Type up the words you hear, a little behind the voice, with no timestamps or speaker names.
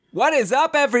What is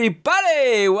up,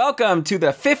 everybody? Welcome to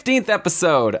the 15th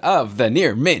episode of the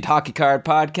Near Mint Hockey Card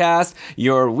Podcast,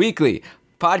 your weekly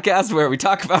podcast where we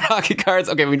talk about hockey cards.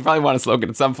 Okay, we probably want a slogan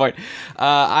at some point.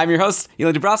 I'm your host,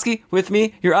 Eli Dabrowski. With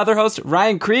me, your other host,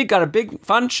 Ryan Krieg. Got a big,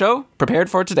 fun show prepared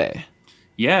for today.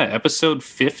 Yeah, episode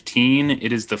 15.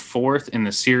 It is the fourth in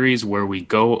the series where we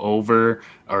go over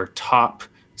our top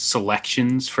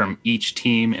selections from each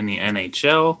team in the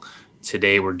NHL.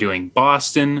 Today we're doing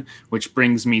Boston, which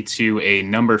brings me to a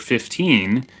number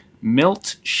 15,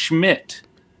 Milt Schmidt.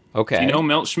 Okay. Do you know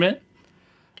Milt Schmidt?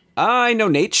 I know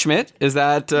Nate Schmidt. Is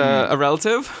that a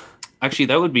relative? Actually,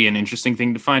 that would be an interesting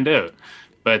thing to find out.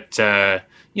 But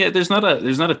yeah, there's not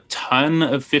a ton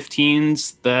of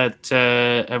 15s that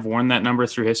have worn that number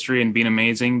through history and been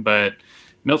amazing. But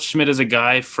Milt Schmidt is a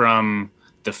guy from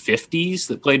the 50s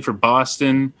that played for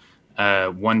Boston.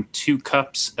 Won 2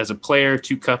 cups as a player,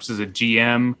 2 cups as a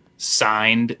GM,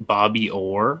 signed Bobby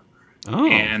Orr. Oh.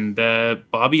 And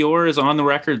Bobby Orr is on the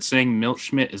record saying Milt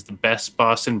Schmidt is the best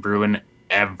Boston Bruin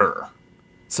ever.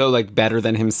 So, like, better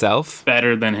than himself?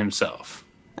 Better than himself.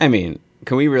 I mean,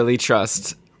 can we really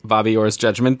trust Bobby Orr's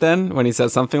judgment then when he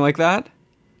says something like that?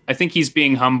 I think he's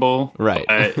being humble. Right.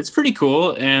 It's pretty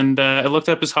cool. And I looked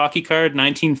up his hockey card,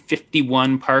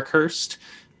 1951 Parkhurst.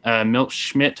 Milt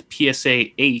Schmidt PSA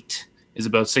 8 is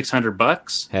about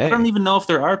 $600. Hey. I don't even know if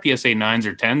there are PSA 9s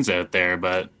or 10s out there,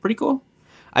 but pretty cool.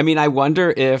 I mean, I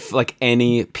wonder if, like,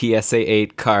 any PSA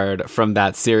 8 card from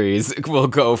that series will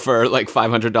go for, like,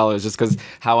 $500, just because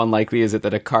how unlikely is it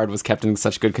that a card was kept in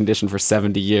such good condition for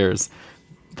 70 years?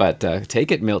 But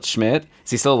take it, Milt Schmidt.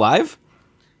 Is he still alive?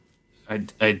 I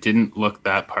didn't look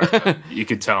that part up. You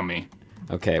could tell me.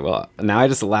 Okay, well, now I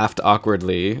just laughed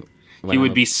awkwardly. He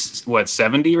would be,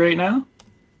 70 right now?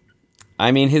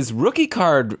 I mean, his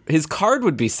card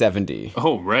would be 70.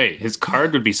 Oh, right. His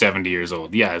card would be 70 years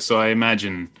old. Yeah, so I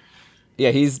imagine...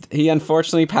 Yeah, he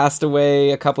unfortunately passed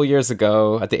away a couple years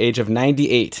ago at the age of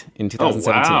 98 in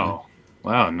 2017. Oh, wow.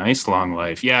 Wow, nice long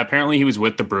life. Yeah, apparently he was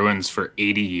with the Bruins for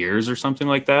 80 years or something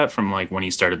like that, from like when he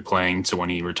started playing to when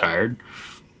he retired.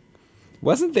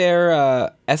 Wasn't there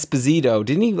Esposito?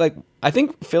 Didn't he, like... I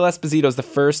think Phil Esposito is the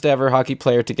first ever hockey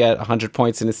player to get 100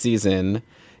 points in a season.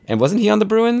 And wasn't he on the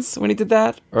Bruins when he did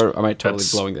that? Or am I totally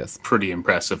blowing this? Pretty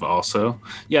impressive also.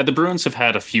 Yeah, the Bruins have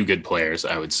had a few good players,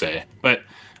 I would say. But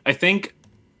I think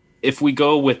if we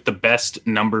go with the best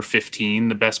number 15,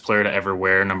 the best player to ever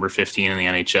wear number 15 in the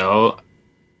NHL,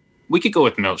 we could go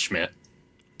with Milt Schmidt.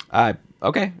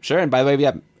 Okay, sure. And by the way, we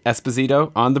have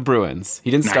Esposito on the Bruins. He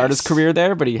didn't start his career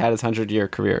there, but he had his 100-year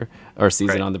career or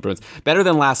season on the Bruins. Better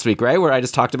than last week, right? Where I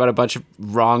just talked about a bunch of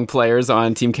wrong players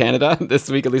on Team Canada. This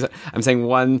week, at least, I'm saying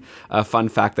one fun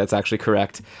fact that's actually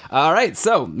correct. All right,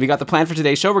 so we got the plan for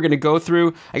today's show. We're going to go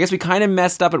through, I guess we kind of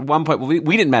messed up at one point. Well,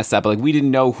 we didn't mess up, but like we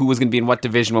didn't know who was going to be in what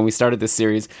division when we started this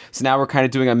series. So now we're kind of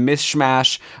doing a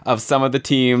mishmash of some of the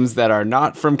teams that are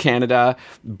not from Canada,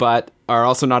 but are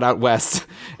also not out west,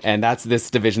 and that's this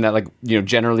division that, like, you know,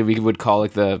 generally we would call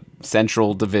like the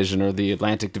Central Division or the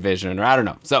Atlantic Division, or I don't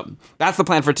know. So that's the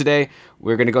plan for today.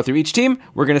 We're going to go through each team.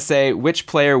 We're going to say which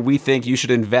player we think you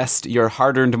should invest your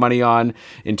hard-earned money on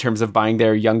in terms of buying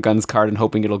their Young Guns card and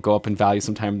hoping it'll go up in value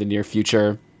sometime in the near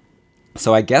future.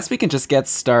 So I guess we can just get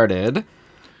started.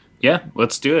 Yeah,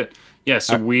 let's do it. Yeah,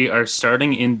 so we are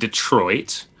starting in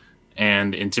Detroit.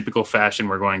 And in typical fashion,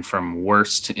 we're going from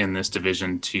worst in this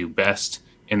division to best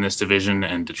in this division.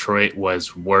 And Detroit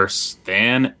was worse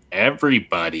than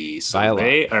everybody. So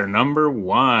they are number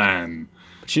 1.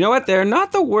 But you know what? They're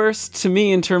not the worst to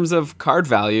me in terms of card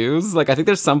values. Like, I think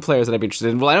there's some players that I'd be interested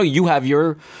in. Well, I know you have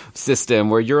your system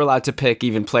where you're allowed to pick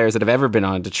even players that have ever been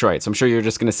on Detroit. So I'm sure you're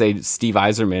just going to say Steve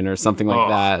Yzerman or something like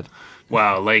that.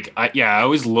 Wow. Like, I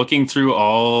was looking through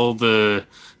all the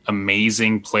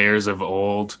amazing players of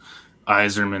old.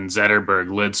 Yzerman, Zetterberg,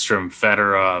 Lidstrom,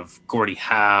 Fedorov, Gordie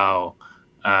Howe,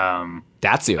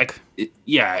 Datsuk.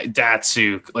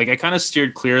 Datsuk. Like, I kind of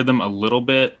steered clear of them a little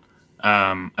bit.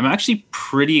 I'm actually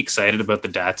pretty excited about the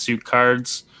Datsuk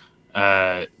cards.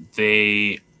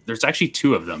 There's actually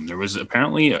 2 of them. There was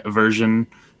apparently a version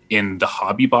in the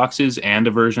hobby boxes and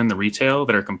a version in the retail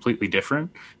that are completely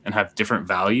different and have different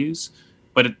values.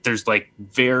 But it's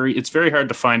very hard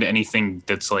to find anything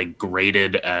that's like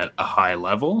graded at a high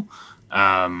level.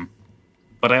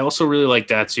 But I also really like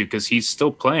Datsuk because he's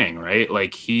still playing, right?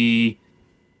 Like, he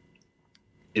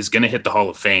is going to hit the Hall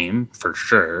of Fame for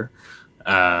sure.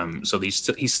 So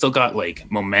he's still got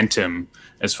like momentum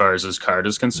as far as his card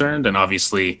is concerned. And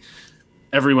obviously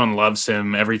everyone loves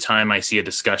him. Every time I see a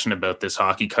discussion about this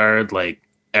hockey card, like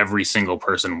every single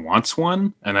person wants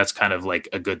one. And that's kind of like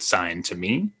a good sign to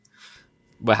me.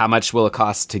 but how much will it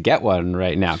cost to get one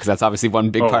right now? Because that's obviously one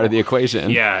big part of the equation.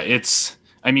 Yeah,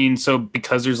 so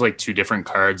because there's like two different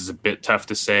cards, it's a bit tough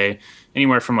to say.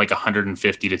 Anywhere from like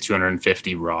 150 to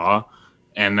 250 raw.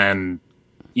 And then,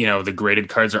 the graded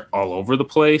cards are all over the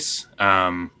place.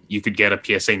 You could get a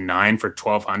PSA 9 for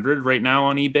 $1,200 right now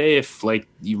on eBay if like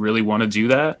you really want to do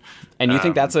that. And you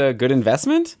think that's a good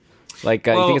investment? Like,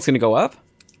 you think it's going to go up?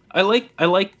 I like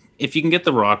if you can get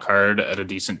the raw card at a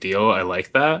decent deal, I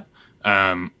like that.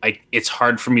 It's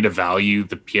hard for me to value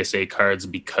the PSA cards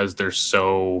because they're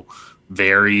so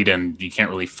varied and you can't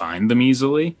really find them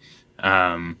easily.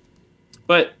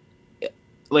 But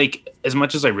like, as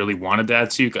much as I really wanted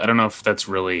Datsyuk, I don't know if that's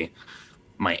really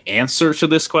my answer to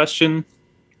this question.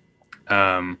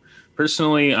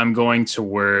 Personally, I'm going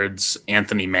towards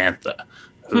Anthony Mantha,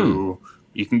 who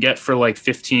you can get for like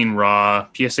 15 raw.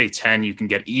 PSA 10 you can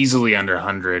get easily under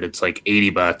 100. It's like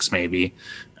 $80 maybe.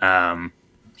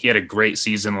 He had a great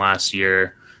season last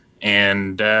year,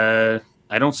 and I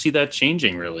don't see that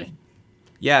changing really.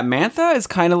 Yeah, Mantha is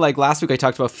kind of like last week I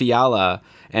talked about Fiala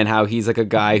and how he's like a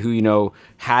guy who,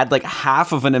 had like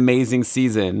half of an amazing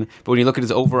season, but when you look at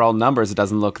his overall numbers, it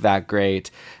doesn't look that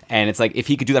great. And it's like, if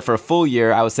he could do that for a full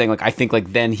year, I was saying like, I think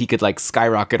like then he could like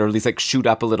skyrocket or at least like shoot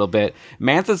up a little bit.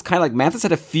 Mantha's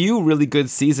had a few really good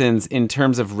seasons in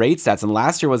terms of rate stats, and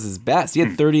last year was his best. He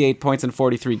had 38 points in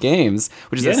 43 games,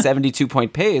 which is a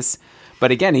 72-point pace. But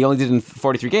again, he only did in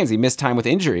 43 games. He missed time with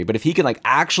injury. But if he can like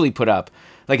actually put up,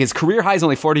 like his career high is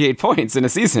only 48 points in a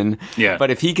season. Yeah.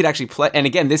 But if he could actually play, and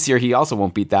again, this year he also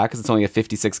won't beat that because it's only a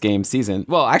 56-game season.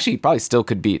 Well, actually, he probably still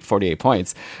could beat 48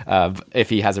 points if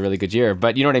he has a really good year.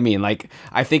 But you know what I mean? Like,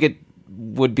 I think it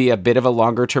would be a bit of a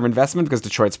longer-term investment because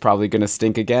Detroit's probably going to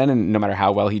stink again. And no matter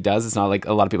how well he does, it's not like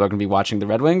a lot of people are going to be watching the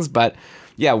Red Wings. But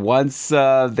yeah, once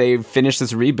they finish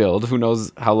this rebuild, who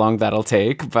knows how long that'll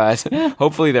take, but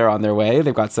hopefully they're on their way.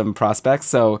 They've got some prospects.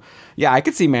 So yeah, I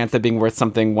could see Mantha being worth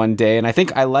something one day. And I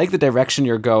think I like the direction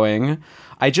you're going.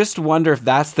 I just wonder if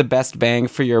that's the best bang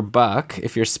for your buck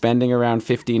if you're spending around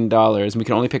 $15 and we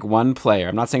can only pick one player.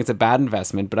 I'm not saying it's a bad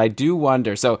investment, but I do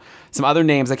wonder. So some other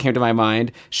names that came to my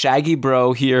mind. Shaggy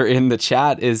Bro here in the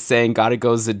chat is saying gotta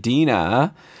go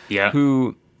Zadina. Yeah.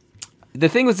 Who... The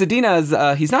thing with Zadina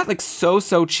is he's not like so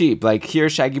cheap. Like here,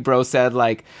 Shaggy Bro said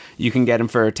like you can get him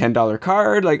for a $10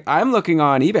 card. Like I'm looking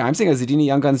on eBay, I'm seeing a Zadina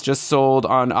Young Guns just sold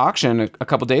on auction a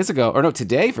couple days ago, or no,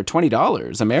 today for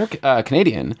 $20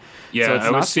 Canadian. Yeah, so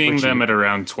I was seeing them at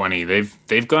around 20.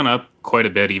 They've gone up quite a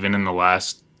bit even in the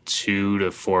last 2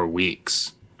 to 4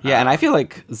 weeks. Yeah, and I feel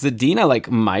like Zadina like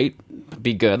might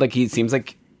be good. Like he seems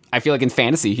like. I feel like in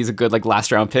fantasy, he's a good like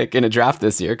last round pick in a draft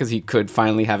this year because he could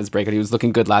finally have his breakout. He was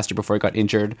looking good last year before he got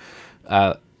injured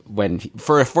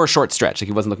for a short stretch. Like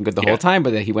he wasn't looking good the whole time,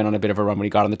 but then he went on a bit of a run when he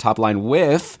got on the top line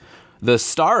with the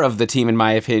star of the team, in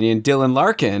my opinion, Dylan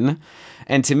Larkin.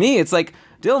 And to me, it's like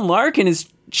Dylan Larkin is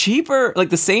cheaper, like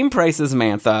the same price as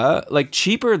Mantha, like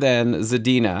cheaper than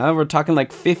Zadina. We're talking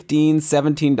like $15,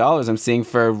 $17 I'm seeing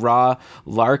for raw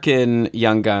Larkin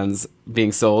Young Guns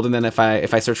being sold. And then if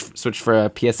I switch for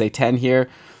a PSA 10 here,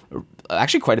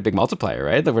 actually quite a big multiplier,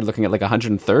 right? That we're looking at like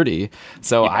 130.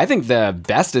 So I think the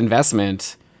best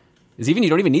investment is you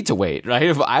don't even need to wait, right?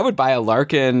 If I would buy a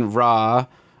Larkin raw,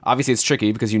 obviously it's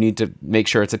tricky because you need to make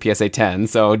sure it's a PSA 10.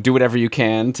 So do whatever you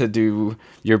can to do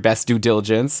your best due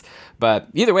diligence. But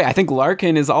either way, I think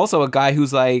Larkin is also a guy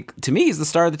who's like, to me, he's the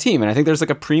star of the team. And I think there's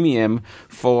like a premium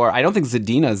for, I don't think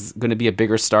Zadina's going to be a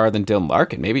bigger star than Dylan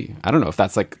Larkin. Maybe, I don't know if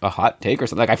that's like a hot take or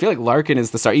something. Like I feel like Larkin is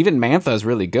the star. Even Mantha is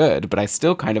really good, but I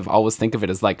still kind of always think of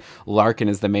it as like Larkin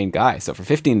is the main guy. So for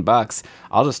 $15,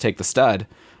 I'll just take the stud.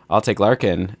 I'll take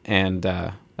Larkin. And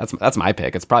that's my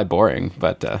pick. It's probably boring,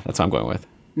 but that's what I'm going with.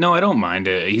 No, I don't mind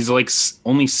it. He's like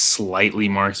only slightly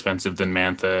more expensive than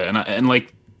Mantha, and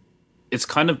like it's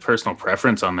kind of personal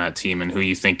preference on that team and who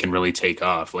you think can really take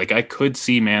off. Like I could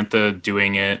see Mantha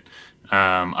doing it.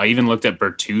 I even looked at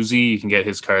Bertuzzi. You can get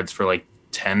his cards for like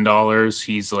 $10.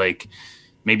 He's like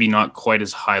maybe not quite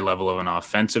as high level of an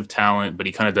offensive talent, but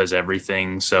he kind of does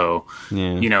everything. So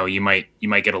you might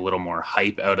get a little more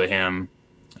hype out of him.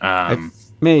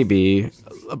 Maybe.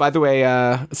 By the way,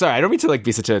 sorry, I don't mean to like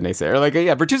be such a naysayer. Like,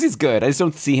 yeah, Bertuzzi's good. I just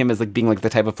don't see him as like being like the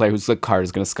type of player whose like card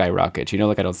is going to skyrocket. You know,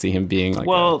 like I don't see him being like.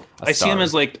 Well, a I see him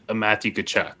as like a Matthew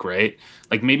Tkachuk, right?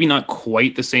 Like maybe not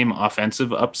quite the same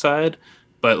offensive upside,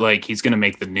 but like he's going to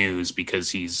make the news because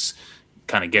he's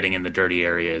kind of getting in the dirty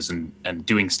areas and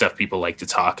doing stuff people like to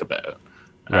talk about.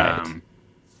 Right.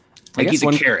 Like he's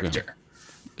a character. Yeah.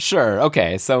 Sure.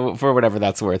 Okay. So for whatever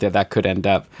that's worth, yeah, that could end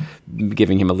up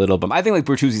giving him a little bump. I think like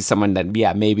Bertuzzi's someone that,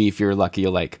 yeah, maybe if you're lucky,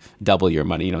 you'll like double your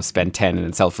money, spend 10 and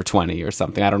then sell for 20 or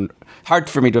something. Hard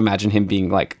for me to imagine him being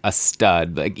like a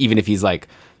stud, like even if he's like,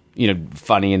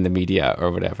 funny in the media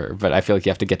or whatever. But I feel like you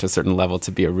have to get to a certain level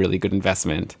to be a really good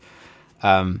investment.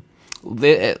 One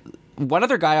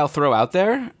other guy I'll throw out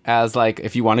there as like,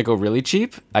 if you want to go really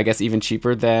cheap, I guess even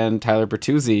cheaper than Tyler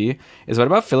Bertuzzi, is what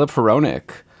about Filip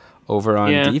Hronek over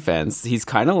on defense? He's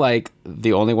kind of like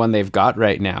the only one they've got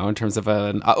right now in terms of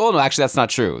no, actually that's not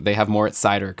true. They have Moritz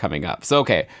Seider coming up. So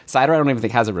okay, Seider I don't even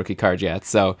think has a rookie card yet.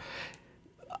 So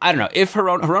I don't know if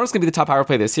Hronek's going to be the top power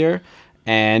play this year.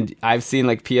 And I've seen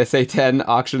like PSA 10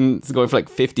 auctions going for like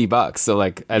 $50, so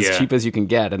like as cheap as you can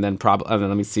get. And then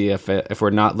let me see if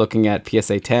we're not looking at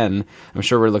PSA 10, I'm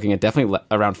sure we're looking at definitely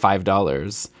around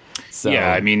 $5. So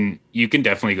yeah, I mean, you can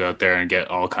definitely go out there and get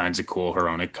all kinds of cool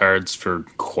Hronek cards for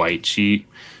quite cheap.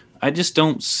 I just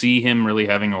don't see him really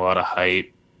having a lot of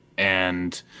hype,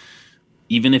 and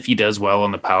even if he does well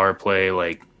on the power play,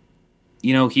 like,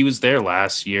 he was there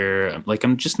last year. Like,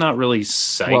 I'm just not really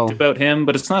psyched about him,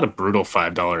 but it's not a brutal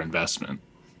 $5 investment.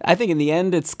 I think in the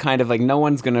end, it's kind of like no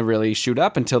one's going to really shoot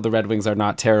up until the Red Wings are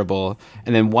not terrible.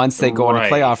 And then once they go on a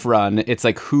playoff run, it's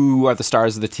like, who are the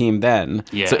stars of the team then?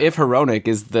 Yeah. So if Hronek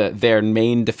is their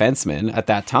main defenseman at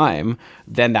that time,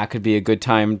 then that could be a good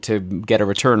time to get a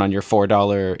return on your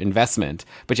 $4 investment.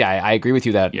 But yeah, I agree with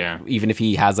you that even if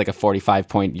he has like a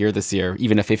 45-point year this year,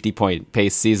 even a 50-point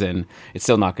pace season, it's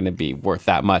still not going to be worth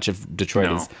that much if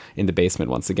Detroit is in the basement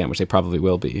once again, which they probably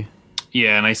will be.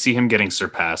 Yeah, and I see him getting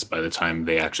surpassed by the time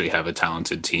they actually have a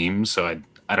talented team. So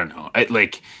I don't know. I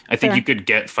think you could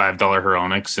get $5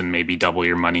 Hroneks and maybe double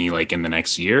your money like in the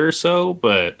next year or so,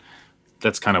 but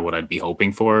that's kind of what I'd be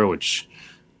hoping for, which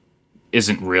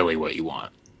isn't really what you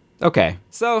want. Okay,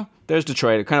 so there's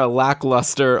Detroit. Kind of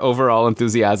lackluster overall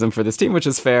enthusiasm for this team, which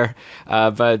is fair.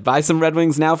 But buy some Red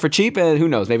Wings now for cheap, and who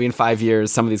knows? Maybe in 5 years,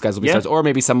 some of these guys will be stars, or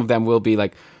maybe some of them will be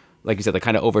like you said, like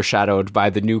kind of overshadowed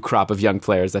by the new crop of young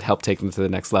players that help take them to the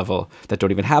next level that don't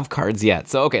even have cards yet.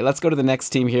 So, okay, let's go to the next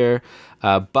team here.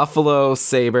 Buffalo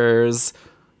Sabres.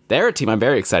 They're a team I'm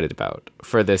very excited about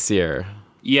for this year.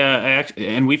 Yeah,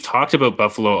 and we've talked about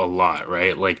Buffalo a lot,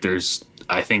 right? Like there's,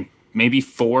 I think, maybe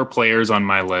 4 players on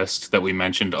my list that we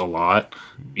mentioned a lot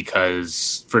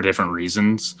because for different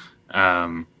reasons.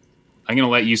 I'm going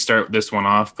to let you start this one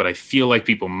off, but I feel like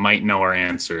people might know our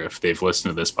answer if they've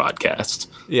listened to this podcast.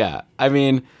 Yeah, I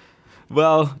mean,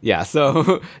 well, yeah,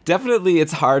 so definitely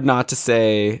it's hard not to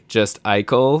say just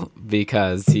Eichel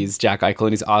because he's Jack Eichel and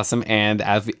he's awesome. And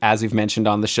as we've mentioned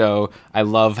on the show, I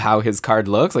love how his card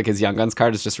looks. Like his Young Guns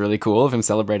card is just really cool of him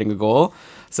celebrating a goal.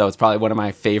 So it's probably one of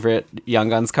my favorite Young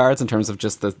Guns cards in terms of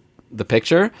just the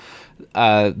picture.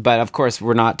 But of course,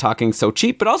 we're not talking so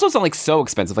cheap, but also it's not like so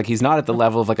expensive. Like he's not at the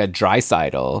level of like a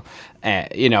Draisaitl,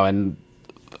 and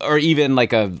or even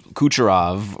like a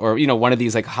Kucherov or one of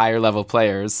these like higher level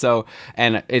players. So,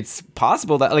 and it's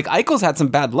possible that like Eichel's had some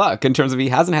bad luck in terms of he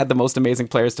hasn't had the most amazing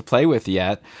players to play with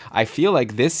yet. I feel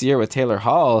like this year with Taylor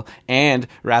Hall and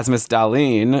Rasmus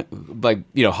Dahlin, like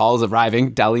Hall's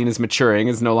arriving, Dahlin is maturing,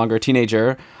 is no longer a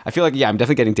teenager. I feel like I'm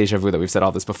definitely getting deja vu that we've said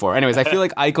all this before. Anyways, I feel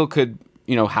like Eichel could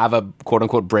have a quote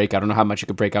unquote break. I don't know how much he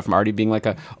could break out from already being like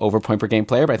a over point per game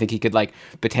player, but I think he could like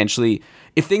potentially,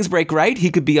 if things break right, he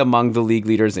could be among the league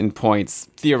leaders in points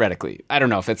theoretically. I don't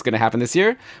know if it's going to happen this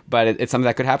year, but it's something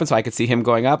that could happen. So I could see him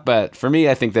going up. But for me,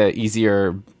 I think the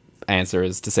easier answer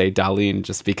is to say Dahlin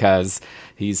just because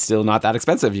he's still not that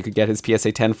expensive. You could get his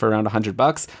PSA 10 for around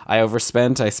 $100. I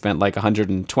overspent. I spent like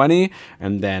 120,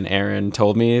 and then Aaron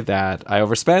told me that I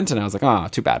overspent, and I was like, oh,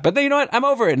 too bad. But then you know what? I'm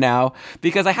over it now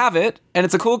because I have it, and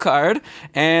it's a cool card,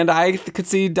 and I could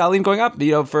see Dahlin going up.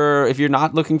 For if you're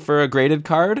not looking for a graded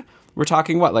card, we're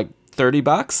talking what, like $30,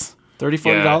 $30,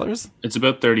 $40? It's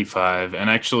about 35, and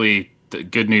actually, the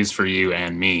good news for you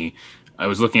and me, I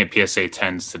was looking at PSA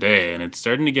 10s today, and it's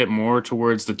starting to get more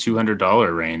towards the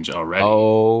 $200 range already.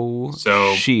 Oh,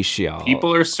 so sheesh, y'all.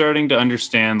 People are starting to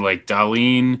understand, like,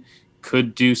 Dahlin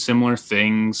could do similar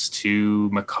things to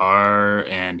Makar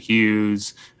and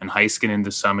Hughes and Heiskanen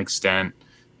to some extent.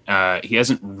 He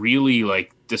hasn't really,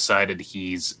 like, decided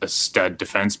he's a stud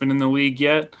defenseman in the league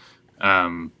yet,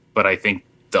 but I think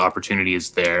the opportunity is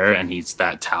there, and he's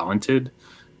that talented.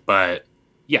 But,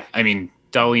 yeah, I mean,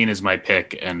 Dahlin is my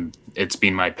pick, and it's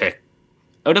been my pick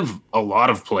out of a lot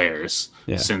of players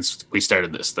since we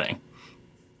started this thing.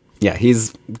 Yeah,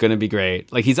 he's going to be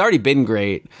great. Like, he's already been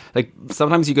great. Like,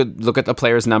 sometimes you could look at the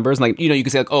player's numbers and, like, you know, you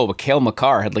could say, like, oh, but Cale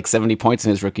Makar had, like, 70 points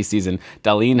in his rookie season.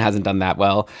 Dahlin hasn't done that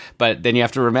well. But then you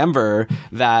have to remember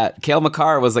that Cale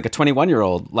Makar was, like, a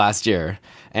 21-year-old last year.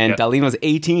 And Dahlin was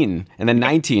 18 and then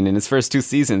 19 in his first 2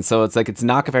 seasons. So it's like, it's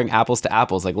not comparing apples to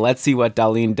apples. Like, let's see what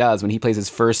Dahlin does when he plays his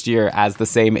first year as the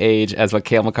same age as what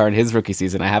Cale Makar in his rookie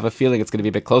season. I have a feeling it's going to be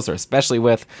a bit closer, especially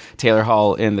with Taylor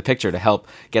Hall in the picture to help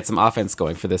get some offense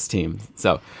going for this team.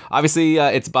 So obviously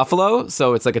it's Buffalo.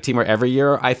 So it's like a team where every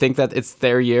year I think that it's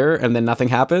their year and then nothing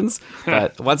happens.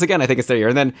 But once again, I think it's their year.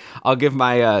 And then I'll give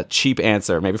my cheap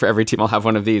answer. Maybe for every team I'll have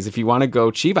one of these. If you want to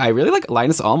go cheap, I really like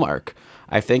Linus Ullmark.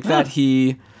 I think that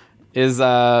he is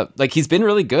like, he's been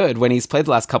really good when he's played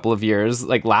the last couple of years.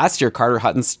 Like last year, Carter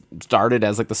Hutton started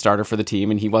as like the starter for the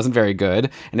team and he wasn't very good.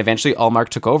 And eventually Ullmark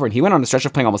took over and he went on a stretch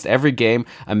of playing almost every game,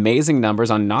 amazing numbers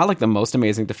on not like the most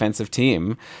amazing defensive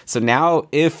team. So now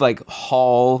if like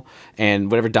Hall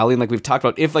and whatever Dahlin, like we've talked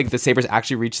about, if like the Sabres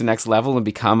actually reach the next level and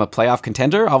become a playoff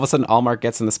contender, all of a sudden Ullmark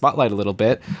gets in the spotlight a little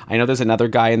bit. I know there's another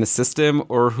guy in the system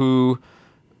or who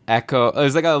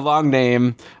there's like a long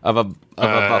name of a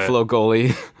Buffalo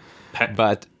goalie.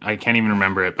 But I can't even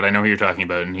remember it, but I know who you're talking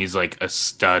about, and he's like a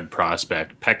stud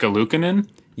prospect. Pekka Luukkonen?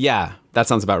 Yeah, that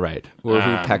sounds about right.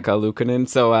 Pekka Luukkonen.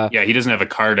 So yeah, he doesn't have a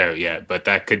card out yet, but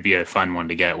that could be a fun one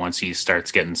to get once he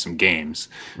starts getting some games.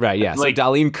 Right, yeah. Like, so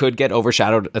Dahlin could get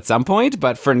overshadowed at some point,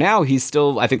 but for now, he's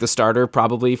still, I think, the starter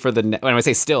probably for the... When I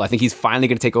say still, I think he's finally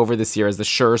going to take over this year as the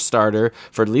sure starter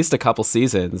for at least a couple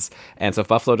seasons. And so if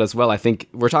Buffalo does well, I think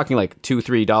we're talking like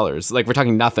 $2-3. Like, we're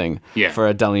talking nothing for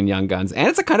a Dahlin Young Guns. And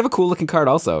it's a kind of a cool-looking card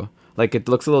also. Like, it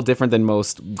looks a little different than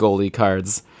most goalie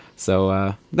cards.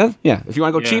 So, if you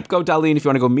want to go cheap, go Dahlin. If you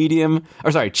want to go medium,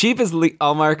 cheap is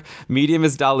Ullmark, medium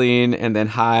is Dahlin, and then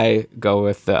high, go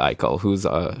with the Eichel, who's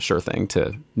a sure thing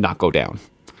to not go down.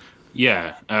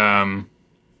 Yeah.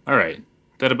 All right.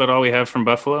 That about all we have from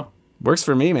Buffalo? Works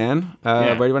for me, man.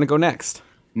 Where do you want to go next?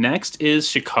 Next is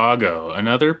Chicago,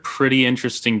 another pretty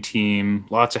interesting team.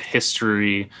 Lots of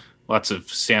history, lots of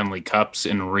Stanley Cups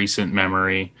in recent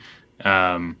memory.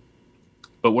 But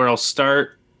where I'll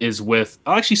start is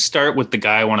I'll actually start with the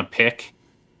guy I want to pick.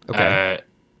 Okay.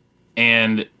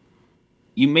 And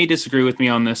you may disagree with me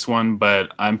on this one,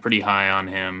 but I'm pretty high on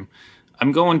him.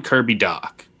 I'm going Kirby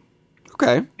Dach.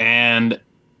 Okay. And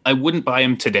I wouldn't buy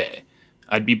him today.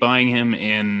 I'd be buying him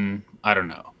in, I don't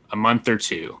know, a month or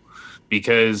two,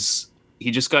 because he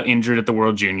just got injured at the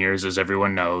World Juniors, as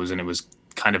everyone knows, and it was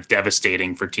kind of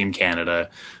devastating for Team Canada.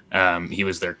 He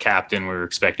was their captain. We were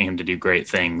expecting him to do great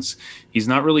things. He's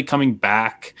not really coming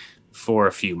back for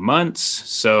a few months,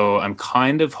 so I'm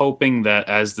kind of hoping that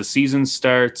as the season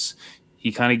starts,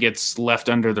 he kind of gets left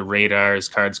under the radar. His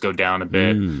cards go down a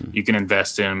bit. You can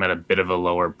invest in him at a bit of a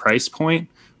lower price point.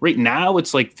 Right now,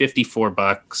 it's like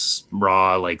 $54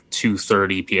 raw, like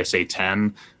 $230 PSA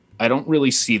 10. I don't really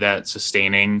see that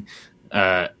sustaining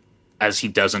as he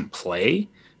doesn't play.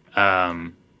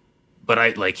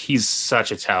 But he's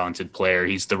such a talented player.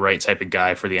 He's the right type of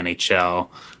guy for the NHL.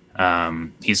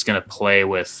 He's going to play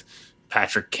with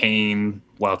Patrick Kane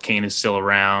while Kane is still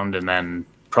around, and then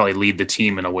probably lead the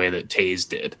team in a way that Taves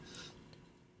did.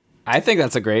 I think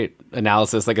that's a great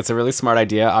analysis. Like, it's a really smart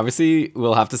idea. Obviously,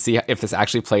 we'll have to see if this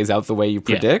actually plays out the way you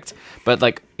predict. But,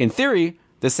 like, in theory,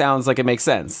 this sounds like it makes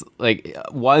sense. Like,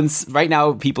 right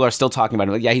now, people are still talking about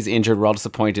him. Like, yeah, he's injured. We're all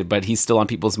disappointed, but he's still on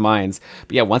people's minds.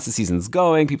 But yeah, once the season's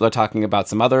going, people are talking about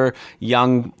some other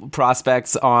young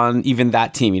prospects on even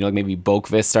that team. You know, like maybe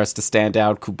Boqvist starts to stand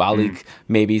out. Kubalik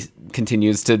maybe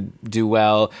continues to do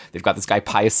well. They've got this guy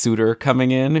Pius Suter coming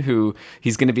in, who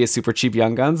he's going to be a super cheap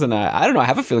Young Guns. And I don't know. I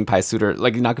have a feeling Pius Suter,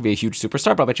 like, not going to be a huge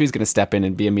superstar, but I bet you he's going to step in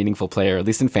and be a meaningful player, at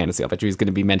least in fantasy. I bet you he's going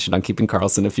to be mentioned on Keeping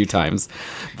Karlsson a few times.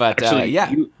 But actually,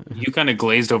 You kind of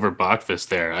glazed over Boqvist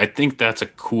there. I think that's a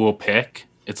cool pick.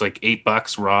 It's like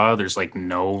 $8 raw. There's like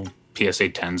no PSA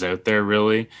 10s out there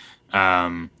really.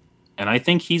 And I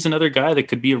think he's another guy that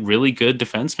could be a really good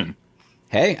defenseman.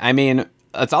 Hey, I mean,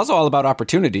 it's also all about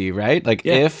opportunity, right? Like,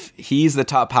 if he's the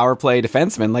top power play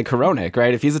defenseman, like Hronek,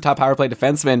 right? If he's a top power play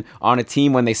defenseman on a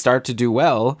team when they start to do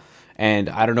well, and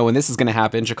I don't know when this is going to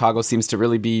happen. Chicago seems to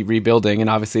really be rebuilding, and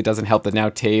obviously it doesn't help that now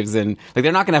Taves and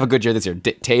they're not going to have a good year this year.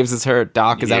 Taves is hurt,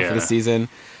 Dach is out for the season.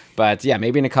 But yeah,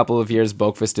 maybe in a couple of years,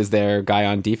 Boqvist is their guy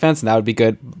on defense, and that would be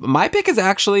good. My pick is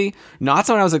actually not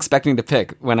someone I was expecting to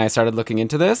pick when I started looking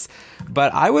into this,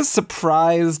 but I was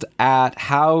surprised at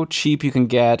how cheap you can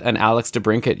get an Alex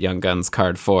DeBrincat Young Guns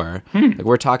card for. Like,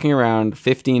 we're talking around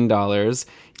 $15.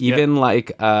 Even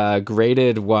like a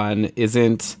graded one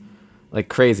isn't like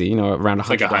crazy, you know, around $100.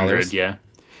 Like $100, yeah.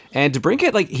 And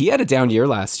DeBrincat, like, he had a down year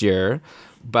last year,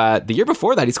 But the year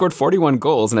before that, he scored 41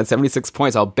 goals and had 76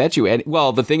 points. I'll bet you. And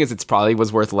well, the thing is, it's probably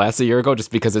was worth less a year ago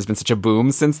just because there's been such a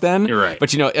boom since then. You're right.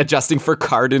 But, adjusting for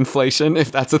card inflation,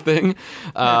 if that's a thing,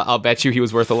 I'll bet you he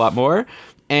was worth a lot more.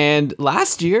 And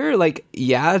last year,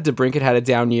 DeBrincat had a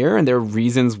down year, and there are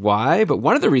reasons why. But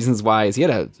one of the reasons why is he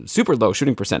had a super low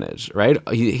shooting percentage, right?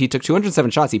 He took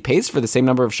 207 shots. He paced for the same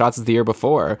number of shots as the year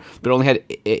before, but only had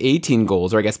 18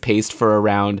 goals, or I guess paced for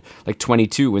around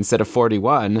 22 instead of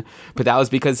 41. But that was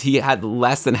because he had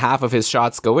less than half of his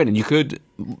shots go in. And you could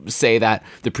say that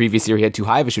the previous year he had too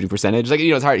high of a shooting percentage.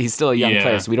 It's hard. He's still a young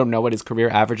player, so we don't know what his career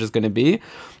average is going to be.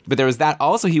 But there was that.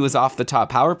 Also, he was off the top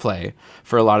power play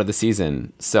for a lot of the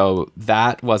season. So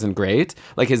that wasn't great.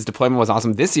 His deployment was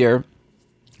awesome this year.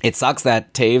 It sucks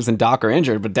that Taves and Doc are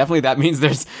injured, but definitely that means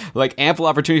there's ample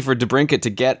opportunity for DeBrincat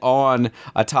to get on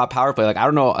a top power play. I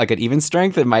don't know, at even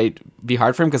strength, it might be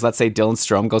hard for him because let's say Dylan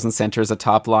Strome goes and centers a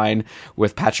top line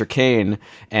with Patrick Kane,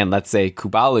 and let's say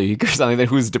Kubalik or something that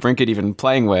who's DeBrincat even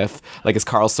playing with, is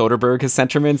Carl Soderberg his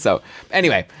centerman. So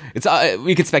anyway, it's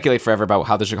we could speculate forever about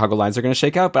how the Chicago lines are going to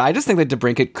shake out, but I just think that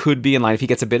DeBrincat could be in line if he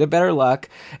gets a bit of better luck,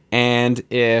 and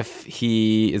if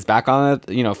he is back on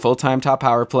a full-time top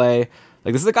power play.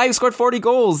 This is a guy who scored 40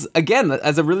 goals, again,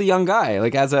 as a really young guy,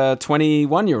 as a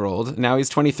 21-year-old. Now he's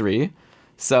 23.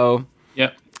 So,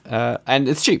 yeah. And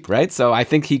it's cheap, right? So I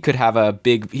think he could have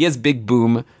he has big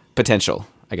boom potential,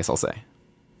 I guess I'll say.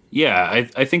 Yeah,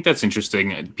 I think that's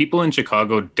interesting. People in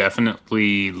Chicago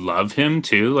definitely love him,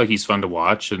 too. He's fun to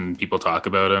watch, and people talk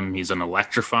about him. He's an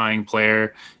electrifying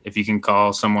player, if you can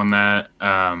call someone that.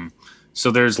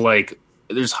 So there's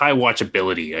high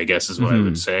watchability, I guess is what I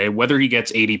would say. Whether he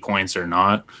gets 80 points or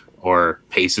not, or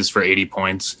paces for 80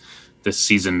 points, this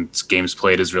season's games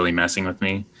played is really messing with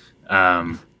me.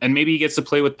 And maybe he gets to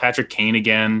play with Patrick Kane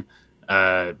again,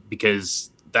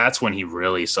 because that's when he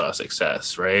really saw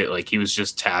success, right? He was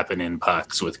just tapping in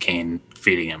pucks with Kane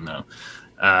feeding him, though.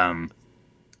 And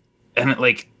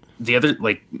the other,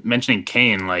 mentioning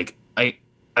Kane,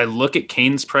 I look at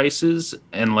Kane's prices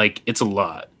and it's a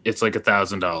lot. It's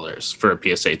 $1,000 for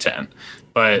a PSA 10,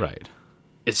 but right.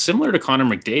 It's similar to Connor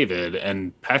McDavid,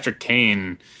 and Patrick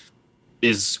Kane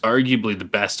is arguably the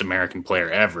best American player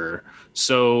ever.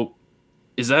 So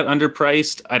is that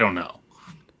underpriced? I don't know.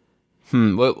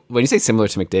 Well, when you say similar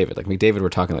to McDavid, McDavid, we're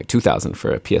talking $2,000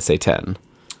 for a PSA 10.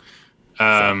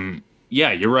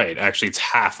 Yeah, you're right. Actually, it's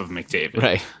half of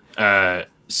McDavid. Right.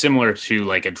 Similar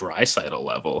to a Draisaitl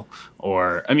level,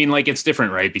 or it's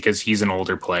different, right? Because he's an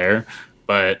older player,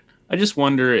 but I just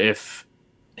wonder if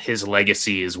his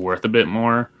legacy is worth a bit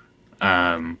more.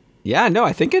 Yeah, no,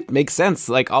 I think it makes sense.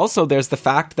 Also, there's the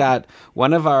fact that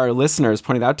one of our listeners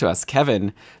pointed out to us,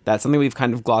 Kevin, that something we've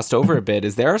kind of glossed over a bit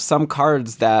is there are some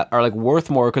cards that are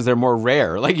worth more because they're more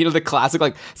rare. The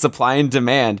classic supply and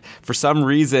demand. For some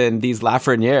reason, these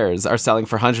Lafrenières are selling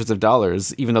for hundreds of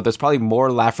dollars, even though there's probably more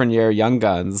Lafreniere Young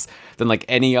Guns than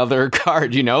any other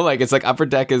card. It's Upper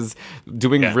Deck is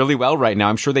doing really well right now.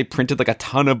 I'm sure they printed a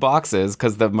ton of boxes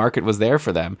because the market was there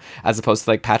for them, as opposed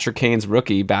to Patrick Kane's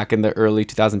rookie back in the early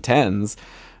 2010s.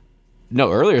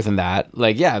 No, earlier than that.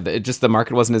 The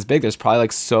market wasn't as big. There's probably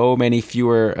so many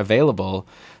fewer available.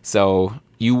 So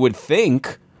you would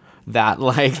think that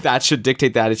that should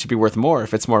dictate that it should be worth more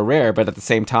if it's more rare. But at the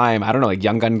same time, I don't know,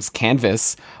 Young Guns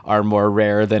Canvas are more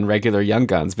rare than regular Young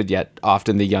Guns, but yet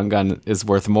often the Young Gun is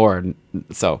worth more.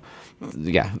 So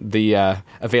yeah, the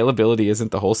availability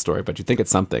isn't the whole story, but you think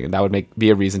it's something, and that would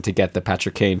be a reason to get the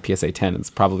Patrick Kane PSA 10. It's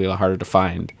probably a lot harder to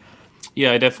find.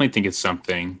 Yeah, I definitely think it's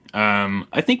something.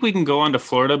 I think we can go on to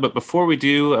Florida, but before we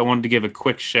do, I wanted to give a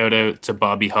quick shout out to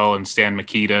Bobby Hull and Stan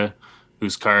Mikita,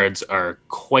 whose cards are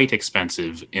quite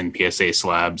expensive in PSA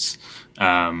slabs.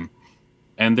 And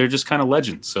they're just kind of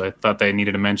legends, so I thought they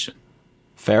needed a mention.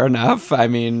 Fair enough.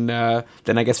 Then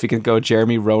I guess we can go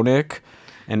Jeremy Roenick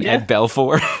and Ed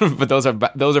Belfour, but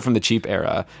those are from the cheap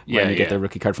era when you get their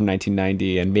rookie card from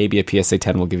 1990, and maybe a PSA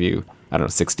 10 will give you, I don't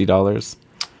know, $60.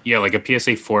 Yeah, a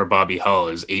PSA 4 Bobby Hull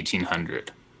is $1,800.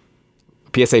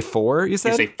 PSA 4, you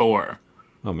said? PSA 4.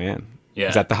 Oh, man. Yeah.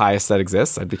 Is that the highest that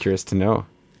exists? I'd be curious to know.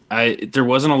 There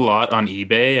wasn't a lot on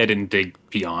eBay. I didn't dig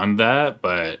beyond that,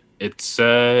 but it's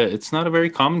not a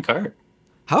very common card.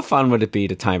 How fun would it be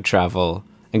to time travel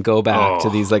and go back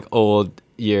to these old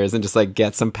years and just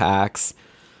get some packs,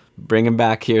 bring them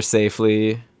back here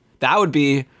safely? That would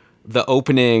be the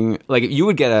opening. You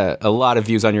would get a lot of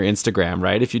views on your Instagram,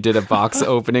 right? If you did a box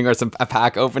opening or a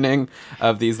pack opening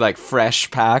of these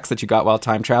fresh packs that you got while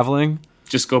time traveling.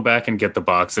 Just go back and get the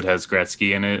box that has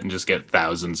Gretzky in it and just get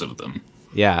thousands of them.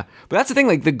 Yeah, but that's the thing.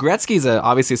 The Gretzky is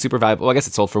obviously a super valuable. Well, I guess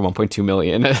it sold for $1.2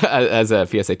 million as a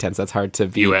PSA 10, so that's hard to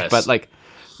beat. US. But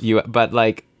But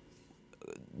like,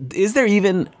 is there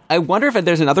even? I wonder if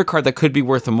there's another card that could be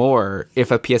worth more if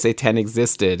a PSA 10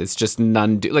 existed. It's just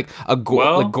none do like like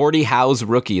Gordie Howe's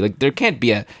rookie. Like there can't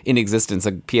be in existence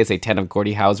a PSA 10 of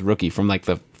Gordie Howe's rookie from like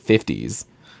the 50s.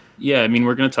 Yeah, I mean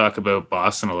we're going to talk about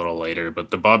Boston a little later, but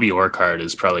the Bobby Orr card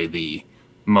is probably the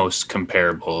most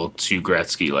comparable to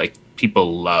Gretzky. Like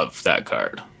people love that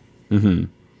card. Mm-hmm.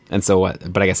 And so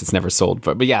what? But I guess it's never sold.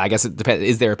 But yeah, I guess it depends.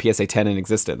 Is there a PSA 10 in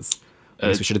existence? I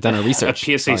guess we should have done our research.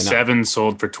 A PSA 7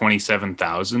 sold for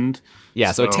 $27,000.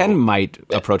 Yeah, so a 10 might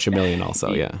approach $1 million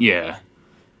also, yeah. Yeah.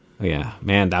 Yeah,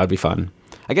 man, that would be fun.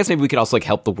 I guess maybe we could also like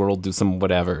help the world do some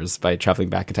whatevers by traveling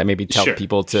back in time. Maybe tell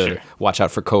people to watch out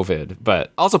for COVID,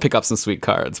 but also pick up some sweet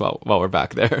cards while we're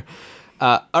back there.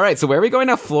 All right, so where are we going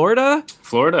now? Florida?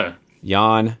 Florida.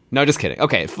 Yawn. No, just kidding.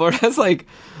 Okay, Florida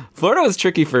was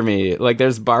tricky for me. Like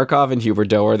there's Barkov and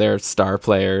Huberdeau are their star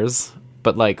players,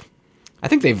 but like I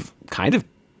think they've kind of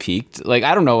peaked. Like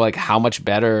I don't know like how much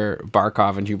better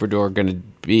Barkov and Huberdeau are going to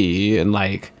be, and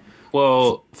like,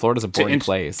 well, Florida's a boring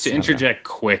place. To interject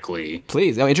quickly,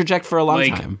 please. No, interject for a long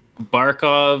time.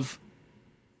 Barkov,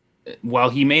 while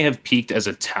he may have peaked as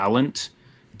a talent,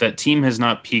 that team has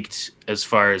not peaked as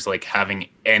far as like having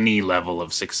any level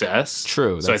of success.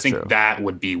 True. So I think that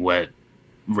would be what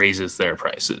raises their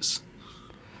prices.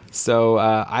 So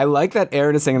I like that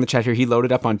Aaron is saying in the chat here he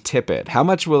loaded up on Tippett. How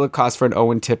much will it cost for an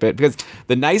Owen Tippett? Because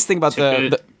the nice thing about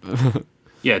Tippett,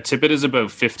 yeah, Tippett is about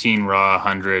 15 raw,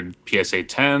 100 PSA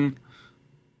 10.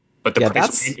 But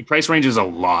the price range is a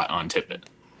lot on Tippett.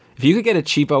 If you could get a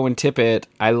cheap Owen Tippett,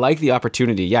 I like the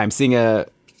opportunity. Yeah, I'm seeing a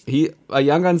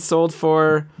Young Gun sold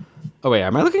for... Oh, wait,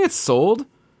 am I looking at sold?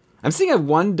 I'm seeing a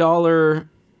 $1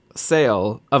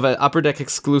 sale of an Upper Deck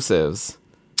exclusives.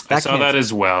 I saw that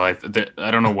as well.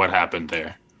 I don't know what happened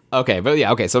there. Okay, but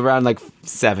yeah, okay, so around like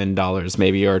 $7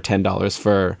 maybe, or $10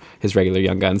 for his regular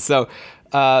Young Guns. So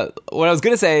what I was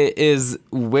going to say is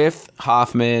with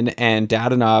Hoffman and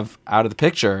Dadonov out of the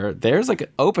picture, there's like an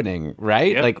opening,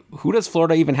 right? Yep. Like who does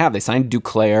Florida even have? They signed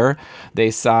Duclair.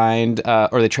 They signed,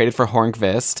 or they traded for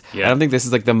Hornqvist. Yep. I don't think this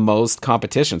is like the most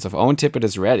competition. So if Owen Tippett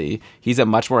is ready, he's a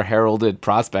much more heralded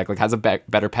prospect, like has a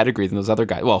better pedigree than those other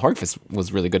guys. Well, Hornqvist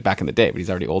was really good back in the day, but he's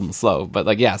already old and slow. But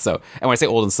like, yeah, so, and when I say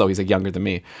old and slow, he's like younger than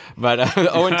me. But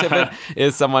Owen Tippett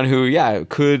is someone who, yeah,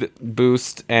 could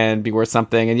boost and be worth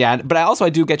something. And yeah, but I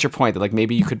do get your point that like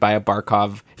maybe you could buy a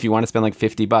Barkov if you want to spend like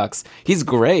 $50. He's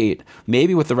great.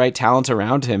 Maybe with the right talent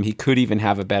around him, he could even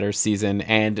have a better season.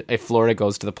 And if Florida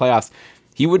goes to the playoffs,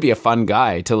 he would be a fun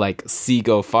guy to like see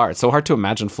go far. It's so hard to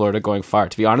imagine Florida going far.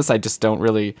 To be honest, I just don't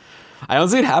see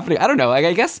it happening. I don't know. Like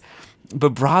I guess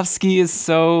Bobrovsky is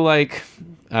so like,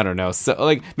 I don't know. So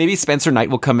like maybe Spencer Knight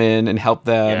will come in and help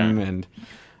them, and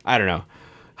I don't know.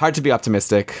 Hard to be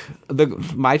optimistic.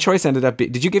 My choice ended up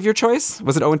did you give your choice?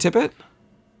 Was it Owen Tippett?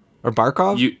 Or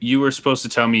Barkov? You were supposed to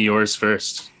tell me yours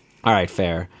first. All right,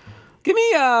 fair. Give me,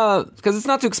 because it's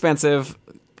not too expensive,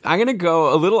 I'm going to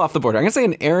go a little off the board. I'm going to say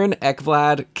an Aaron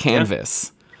Ekblad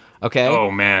canvas. Yeah. Okay?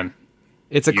 Oh, man.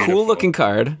 It's a cool-looking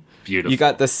card. Beautiful. You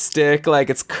got the stick,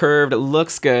 like, it's curved. It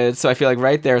looks good. So I feel like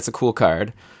right there, it's a cool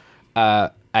card.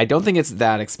 I don't think it's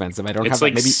that expensive. It's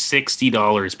like maybe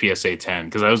 $60 PSA 10,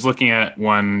 because I was looking at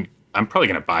one. I'm probably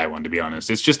going to buy one, to be honest.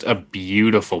 It's just a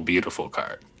beautiful, beautiful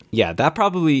card. Yeah, that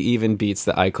probably even beats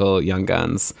the Eichel Young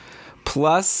Guns.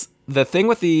 Plus, the thing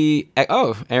with the...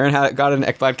 Aaron got an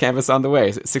Ekblad canvas on the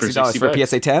way. $60 for a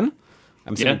PSA 10?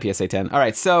 I'm assuming PSA 10. All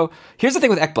right, so here's the thing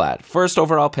with Ekblad. First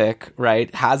overall pick,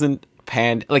 right? Hasn't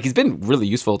panned... Like, he's been really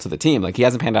useful to the team. Like, he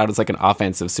hasn't panned out as, like, an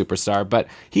offensive superstar, but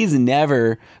he's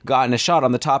never gotten a shot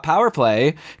on the top power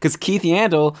play because Keith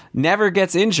Yandel never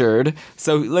gets injured.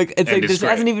 So, like, it's like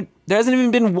there hasn't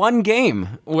even been one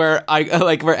game where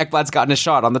where Ekblad's gotten a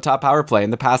shot on the top power play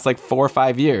in the past, like, 4 or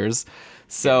 5 years.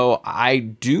 So I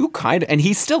do kind of... And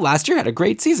he still last year had a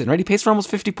great season, right? He pays for almost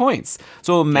 50 points.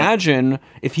 So imagine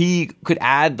if he could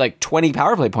add, like, 20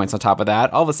 power play points on top of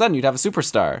that, all of a sudden you'd have a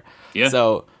superstar. Yeah.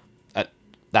 So...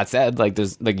 That said, like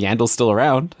there's like Yandel's still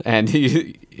around, and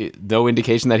he no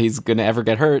indication that he's going to ever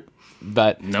get hurt.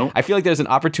 But no, I feel like there's an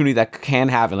opportunity that can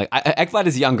happen. Like Ekblad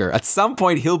is younger. At some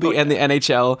point, he'll be in the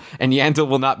NHL, and Yandel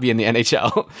will not be in the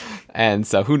NHL. And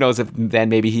so, who knows if then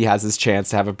maybe he has his chance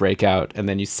to have a breakout, and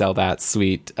then you sell that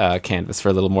sweet canvas for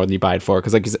a little more than you buy it for.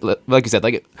 Because like you said,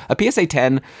 like a PSA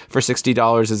 10 for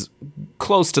 $60 is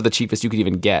close to the cheapest you could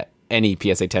even get any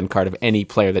PSA 10 card of any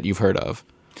player that you've heard of.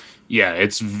 Yeah,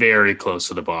 it's very close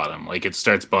to the bottom. Like it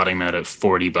starts bottoming out at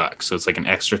 $40, so it's like an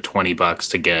extra $20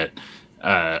 to get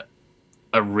a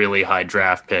really high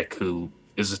draft pick who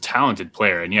is a talented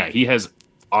player. And yeah, he has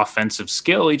offensive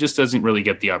skill. He just doesn't really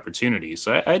get the opportunity.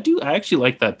 So I actually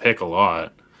like that pick a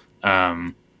lot.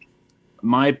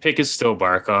 My pick is still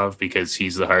Barkov because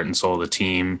he's the heart and soul of the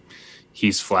team.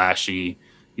 He's flashy.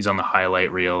 He's on the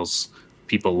highlight reels.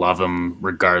 People love him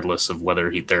regardless of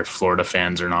whether they're Florida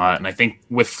fans or not. And I think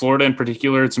with Florida in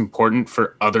particular, it's important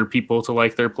for other people to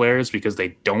like their players because they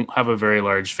don't have a very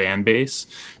large fan base.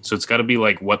 So it's got to be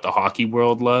like what the hockey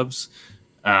world loves.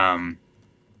 And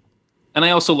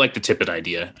I also like the Tippett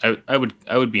idea. I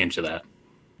would be into that.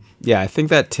 Yeah, I think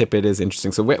that Tippett is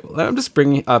interesting. So wait, I'm just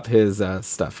bringing up his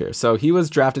stuff here. So he was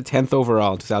drafted 10th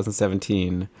overall in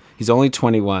 2017. He's only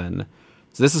 21.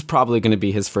 So this is probably going to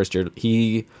be his first year.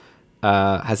 He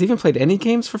has even played any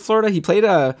games for Florida. He played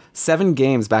 7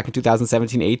 games back in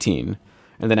 2017-18.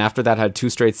 And then after that had 2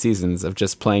 straight seasons of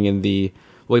just playing in the...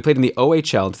 Well, he played in the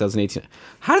OHL in 2018.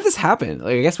 How did this happen?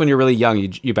 Like, I guess when you're really young,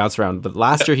 you bounce around. But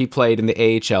last year he played in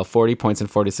the AHL, 40 points in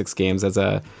 46 games.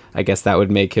 I guess that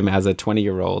would make him as a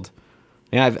 20-year-old.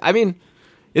 Yeah, I mean,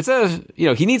 it's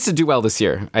he needs to do well this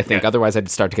year, I think. Yeah. Otherwise, I'd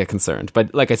start to get concerned.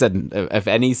 But like I said, if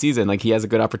any season, like he has a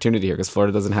good opportunity here because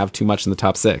Florida doesn't have too much in the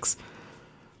top 6.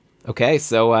 Okay,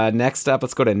 so next up,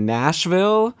 let's go to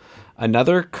Nashville.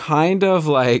 Another kind of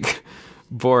like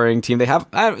boring team. They have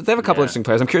a couple interesting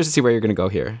players. I'm curious to see where you're going to go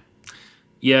here.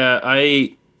 Yeah,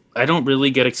 I don't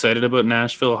really get excited about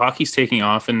Nashville. Hockey's taking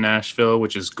off in Nashville,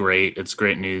 which is great. It's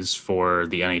great news for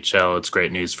the NHL. It's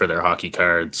great news for their hockey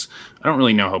cards. I don't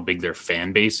really know how big their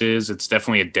fan base is. It's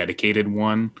definitely a dedicated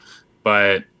one,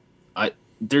 but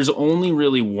there's only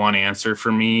really one answer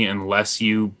for me unless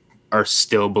you are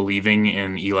still believing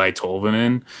in Eli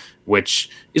Tolvanen, which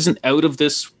isn't out of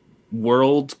this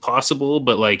world possible,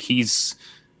 but like he's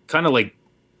kind of like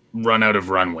run out of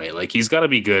runway. Like he's got to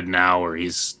be good now or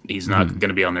he's not going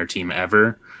to be on their team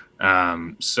ever.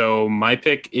 So my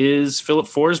pick is Philip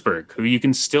Forsberg, who you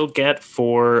can still get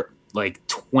for like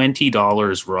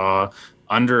 $20 raw,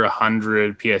 under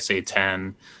 100 PSA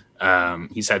 10.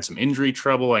 He's had some injury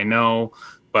trouble, I know,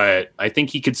 but I think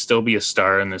he could still be a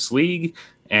star in this league.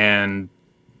 And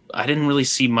I didn't really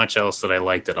see much else that I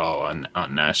liked at all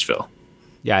on Nashville.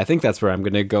 Yeah, I think that's where I'm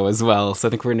going to go as well. So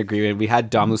I think we're in agreement. We had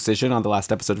Dom Lucian on the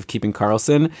last episode of Keeping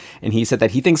Karlsson, and he said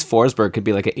that he thinks Forsberg could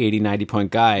be like an 80,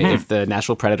 90-point guy if the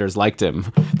Nashville Predators liked him.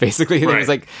 Basically, he was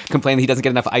like complaining he doesn't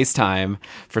get enough ice time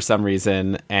for some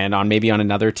reason, and maybe on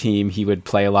another team he would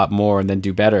play a lot more and then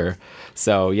do better.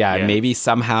 So yeah, maybe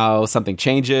somehow something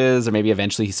changes, or maybe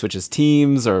eventually he switches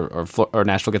teams, or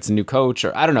Nashville gets a new coach,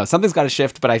 or I don't know. Something's got to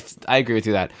shift, but I agree with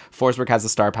you that Forsberg has the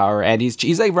star power, and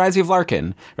he's like reminds me of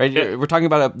Larkin, right? Yeah. We're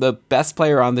talking about the best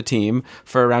player on the team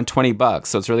for around $20,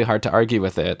 so it's really hard to argue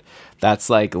with it. That's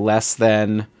like less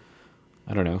than,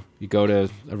 I don't know, you go to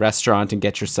a restaurant and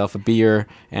get yourself a beer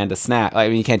and a snack. I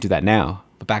mean, you can't do that now,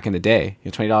 but back in the day,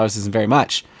 $20 isn't very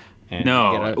much. And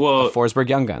a Forsberg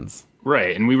Young Guns.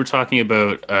 Right, and we were talking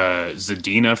about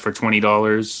Zadina for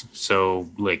 $20, so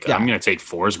I'm going to take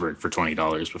Forsberg for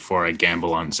 $20 before I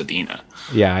gamble on Zadina.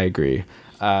 Yeah, I agree.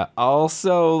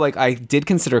 Also, like, I did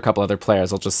consider a couple other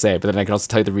players, I'll just say, but then I can also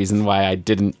tell you the reason why I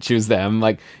didn't choose them.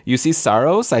 Like, UC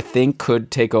Saros, I think,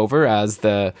 could take over as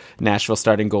the Nashville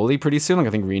starting goalie pretty soon. Like, I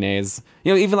think Rene is,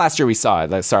 even last year we saw it,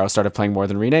 that Saros started playing more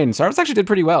than Rene, and Saros actually did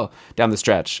pretty well down the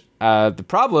stretch. The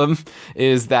problem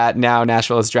is that now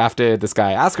Nashville has drafted this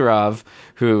guy, Askarov,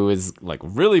 who is, like,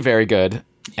 really very good.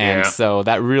 And so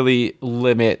that really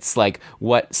limits like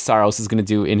what Saros is going to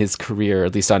do in his career,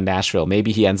 at least on Nashville.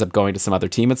 Maybe he ends up going to some other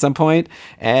team at some point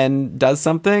and does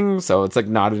something. So it's like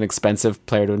not an expensive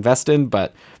player to invest in,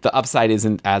 but the upside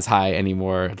isn't as high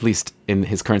anymore, at least in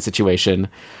his current situation.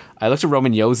 I looked at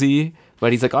Roman Josi,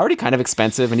 but he's like already kind of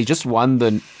expensive and he just won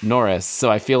the Norris. So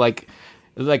I feel like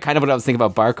kind of what I was thinking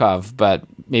about Barkov, but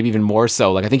maybe even more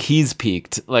so. Like, I think he's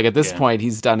peaked. Like, at this point,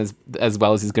 he's done as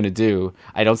well as he's going to do.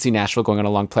 I don't see Nashville going on a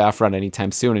long playoff run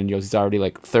anytime soon, and Josi's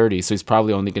already, 30, so he's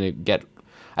probably only going to get...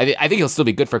 I think he'll still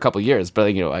be good for a couple of years, but,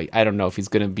 I don't know if he's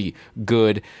going to be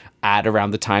good at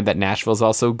around the time that Nashville's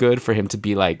also good for him to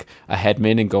be, a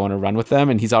Hedman and go on a run with them,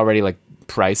 and he's already,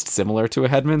 priced similar to a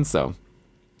Hedman, so...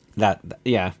 I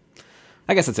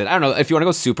guess that's it. I don't know. If you want to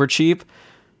go super cheap...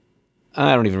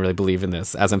 I don't even really believe in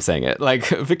this as I'm saying it.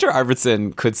 Victor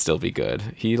Arvidsson could still be good.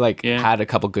 He had a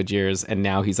couple good years and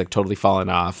now he's totally fallen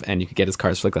off and you could get his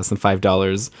cars for less than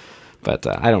 $5. But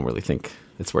I don't really think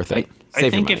it's worth it. I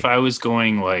think if I was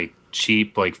going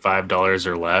cheap, $5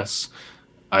 or less,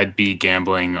 I'd be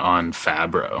gambling on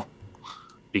Fabro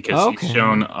because he's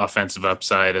shown offensive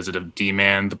upside as a D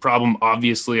man. The problem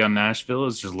obviously on Nashville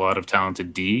is there's a lot of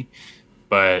talented D,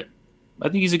 but I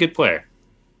think he's a good player.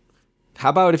 How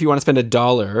about if you want to spend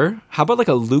 $1? How about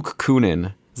a Luke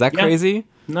Kunin? Is that crazy?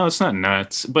 No, it's not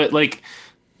nuts. But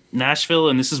Nashville,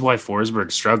 and this is why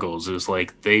Forsberg struggles, is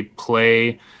they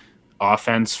play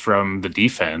offense from the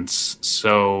defense.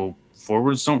 So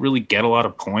forwards don't really get a lot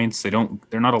of points. They're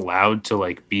not allowed to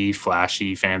like be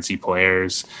flashy, fancy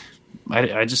players.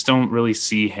 I just don't really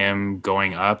see him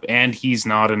going up, and he's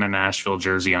not in a Nashville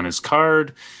jersey on his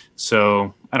card.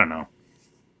 So I don't know.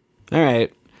 All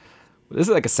right. This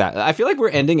is like a sad. I feel like we're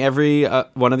ending every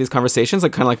one of these conversations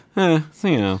like kind of like, so,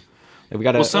 you know, like we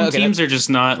got to. Well, some teams are just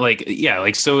not like, yeah,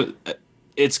 like so.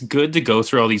 It's good to go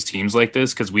through all these teams like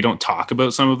this because we don't talk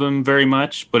about some of them very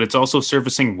much, but it's also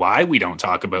surfacing why we don't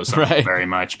talk about some of them very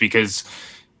much because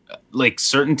like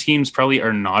certain teams probably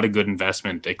are not a good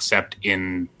investment except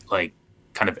in like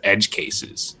kind of edge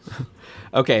cases.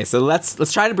 Okay, so let's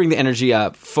try to bring the energy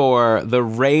up for the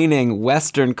reigning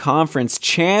Western Conference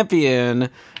champion,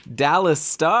 Dallas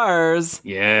Stars.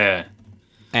 Yeah.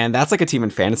 And that's like a team in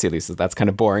fantasy, at least. So that's kind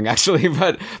of boring, actually.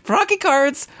 But for hockey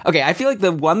cards, okay, I feel like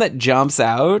the one that jumps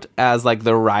out as like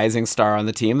the rising star on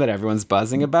the team that everyone's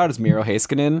buzzing about is Miro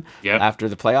Heiskanen. Yep. After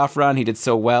the playoff run, he did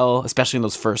so well, especially in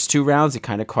those first 2 rounds. He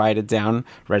kind of quieted down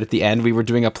right at the end. We were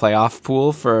doing a playoff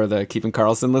pool for the Keeping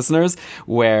Karlsson listeners,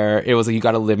 where it was like you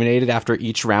got eliminated after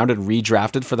each round and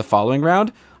redrafted for the following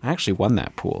round. I actually won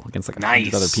that pool against like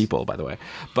 100 other people, by the way.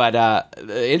 But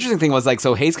the interesting thing was like,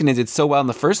 so Heiskanen did so well in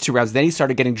the first 2 rounds, then he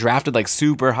started getting drafted like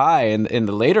super high in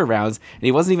the later rounds, and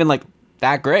he wasn't even like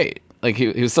that great. Like he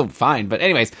was still fine. But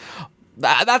anyways,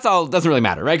 that's all doesn't really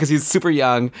matter, right? Because he's super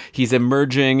young. He's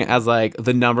emerging as like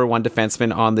the number 1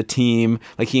 defenseman on the team.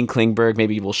 Like he and Klingberg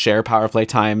maybe will share power play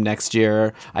time next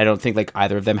year. I don't think like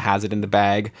either of them has it in the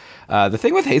bag. The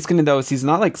thing with Heiskanen though is he's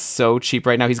not like so cheap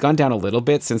right now. He's gone down a little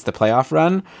bit since the playoff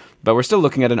run, but we're still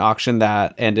looking at an auction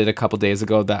that ended a couple days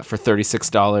ago that for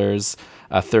 $36,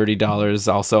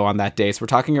 $30 also on that day. So we're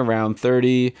talking around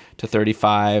 30 to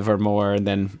 35 or more, and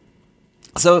then.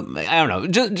 So I don't know,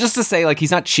 just to say like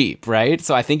he's not cheap, right?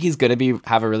 So I think he's going to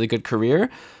have a really good career.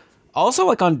 Also,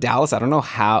 like on Dallas, I don't know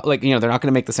how, like, you know, they're not going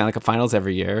to make the Stanley Cup Finals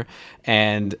every year.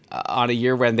 And on a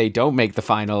year when they don't make the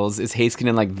finals, is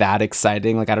Heiskanen like that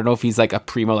exciting? Like, I don't know if he's like a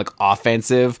primo, like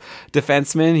offensive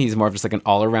defenseman. He's more of just like an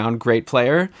all around great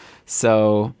player.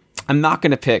 So I'm not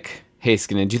going to pick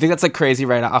Heiskanen. Do you think that's like crazy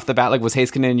right off the bat? Like, was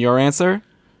Heiskanen your answer?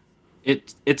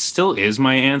 It still is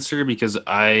my answer because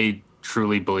I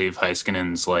truly believe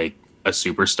Heiskanen's like a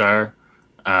superstar.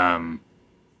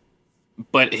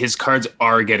 But his cards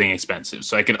are getting expensive.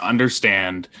 So I can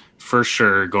understand for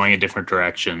sure going a different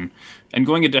direction, and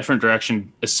going a different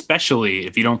direction, especially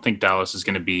if you don't think Dallas is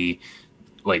going to be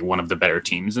like one of the better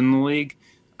teams in the league.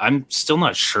 I'm still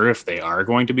not sure if they are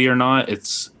going to be or not.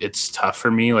 It's tough for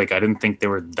me. Like I didn't think they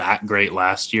were that great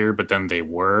last year, but then they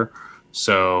were.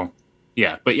 So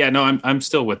yeah, but yeah, no, I'm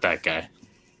still with that guy.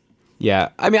 Yeah,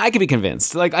 I mean, I could be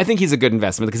convinced. Like, I think he's a good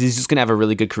investment because he's just going to have a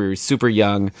really good career. He's super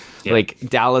young. Yeah. Like,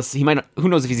 Dallas, he might not, who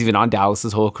knows if he's even on Dallas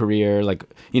his whole career. Like,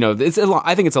 you know,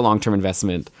 I think it's a long-term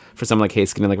investment for someone like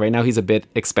Heiskanen. Like, right now, he's a bit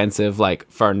expensive, like,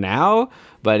 for now,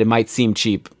 but it might seem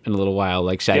cheap in a little while.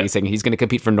 Like Shaggy's saying, he's going to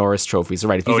compete for Norris trophies. So,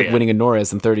 right, if he's winning a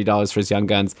Norris and $30 for his young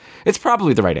guns, it's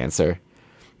probably the right answer.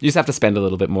 You just have to spend a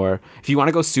little bit more. If you want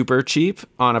to go super cheap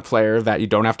on a player that you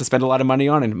don't have to spend a lot of money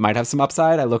on and might have some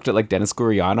upside, I looked at like Denis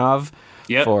Gurianov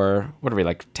for, what are we,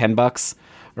 like $10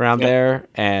 around there.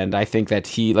 And I think that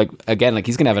he, like, again, like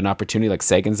he's going to have an opportunity, like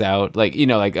Sagan's out. Like, you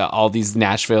know, like all these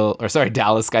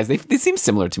Dallas guys, they seem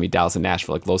similar to me, Dallas and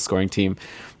Nashville, like low scoring team.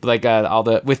 But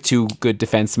like with 2 good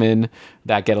defensemen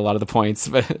that get a lot of the points.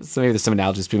 But so maybe there's some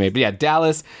analogies to be made. But yeah,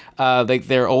 Dallas, like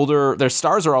they're older, their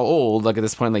stars are all old. Like at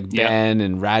this point, like Ben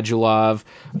and Radulov,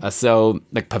 so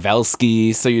like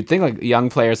Pavelski. So you'd think like young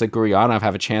players like Gurianov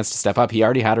have a chance to step up. He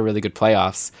already had a really good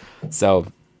playoffs, so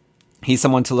he's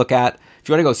someone to look at. If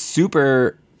you want to go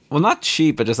super, well, not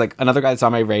cheap, but just like another guy that's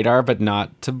on my radar, but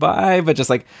not to buy, but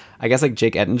just like I guess like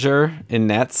Jake Ettinger in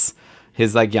Nets.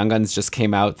 His like young guns just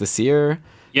came out this year.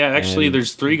 Yeah, actually,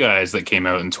 there's 3 guys that came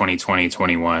out in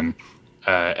 2020-21.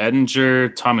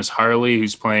 Edinger, Thomas Harley,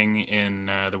 who's playing in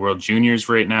the World Juniors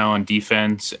right now on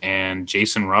defense, and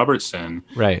Jason Robertson.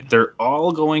 Right. They're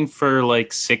all going for like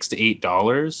 $6 to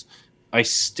 $8. I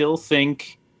still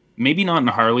think, maybe not in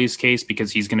Harley's case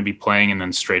because he's going to be playing and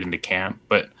then straight into camp,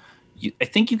 but I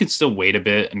think you could still wait a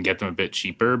bit and get them a bit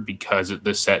cheaper because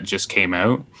the set just came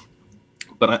out.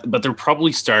 But they're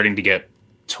probably starting to get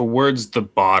towards the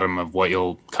bottom of what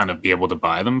you'll kind of be able to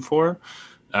buy them for.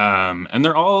 And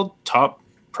they're all top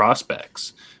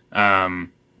prospects.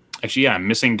 Actually, yeah, I'm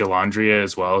missing Dellandrea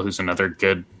as well, who's another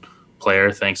good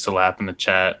player, thanks to Lap in the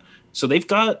chat. So they've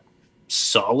got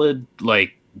solid,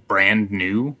 like, brand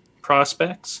new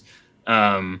prospects.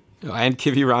 And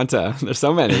Kiviranta. There's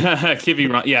so many.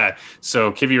 Kiviranta, yeah.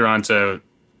 So Kiviranta,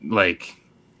 like,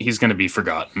 he's going to be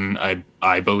forgotten.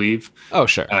 I believe. Oh,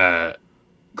 sure.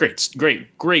 Great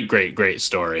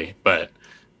story, but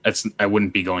I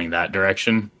wouldn't be going that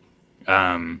direction.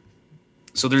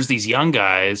 So there's these young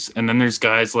guys, and then there's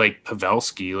guys like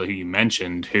Pavelski, who you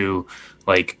mentioned, who,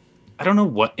 like, I don't know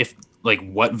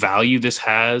what value this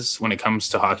has when it comes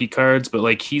to hockey cards, but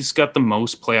like he's got the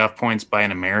most playoff points by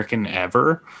an American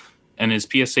ever, and his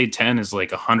PSA 10 is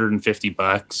like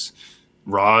 $150.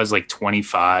 Raw is like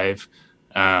 25.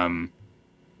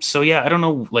 So yeah, I don't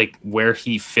know like where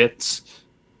he fits,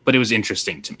 but it was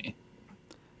interesting to me.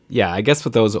 Yeah, I guess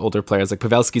with those older players, like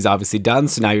Pavelski's obviously done,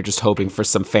 so now you're just hoping for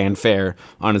some fanfare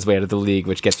on his way out of the league,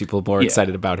 which gets people more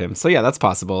excited about him. So yeah, that's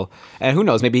possible. And who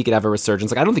knows, maybe he could have a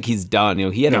resurgence. Like, I don't think he's done.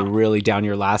 He had a really down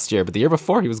year last year, but the year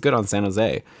before he was good on San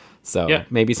Jose. So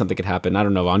maybe something could happen. I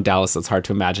don't know. On Dallas, it's hard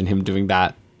to imagine him doing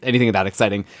that, anything that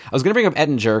exciting. I was going to bring up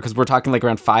Ettinger because we're talking like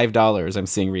around $5 I'm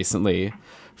seeing recently.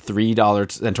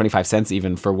 $3.25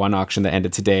 even for one auction that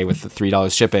ended today with the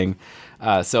 $3 shipping.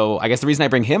 So I guess the reason I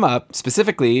bring him up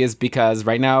specifically is because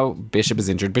right now Bishop is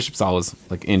injured. Bishop's always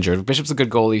like injured. Bishop's a good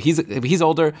goalie. He's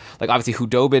older. Like obviously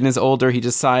Hudobin is older. He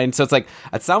just signed. So it's like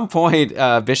at some point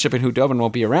Bishop and Hudobin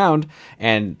won't be around.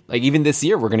 And like even this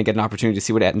year we're going to get an opportunity to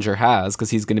see what Ettinger has because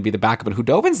he's going to be the backup. And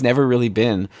Hudobin's never really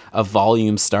been a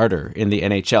volume starter in the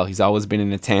NHL. He's always been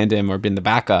in a tandem or been the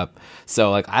backup.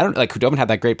 So like I don't like Hudobin had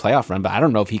that great playoff run, but I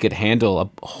don't know if he could handle a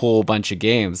whole bunch of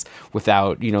games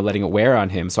without letting it wear on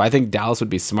him. So I think Dallas would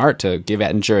be smart to give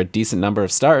Ettinger a decent number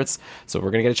of starts. So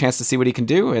we're going to get a chance to see what he can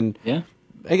do. And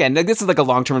again, this is like a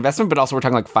long-term investment, but also we're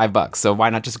talking like $5. So why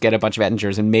not just get a bunch of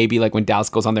Ettingers? And maybe like when Dallas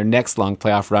goes on their next long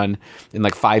playoff run in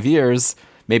like 5 years,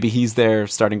 maybe he's their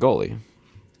starting goalie.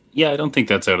 Yeah, I don't think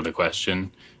that's out of the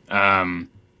question.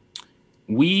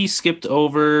 We skipped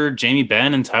over Jamie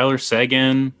Benn and Tyler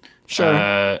Seguin.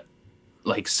 Sure.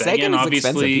 Like Seguin obviously.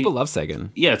 Expensive. People love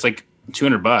Seguin. Yeah, it's like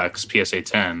 $200 PSA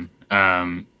 10.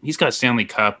 He's got Stanley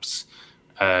Cups.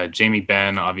 Jamie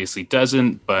Benn obviously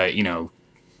doesn't, but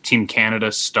Team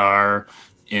Canada star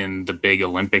in the big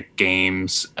Olympic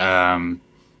games.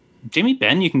 Jamie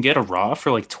Benn, you can get a raw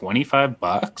for like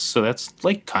 $25, so that's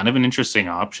like kind of an interesting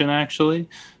option actually.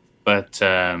 But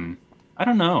I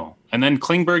don't know. And then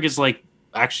Klingberg is like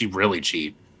actually really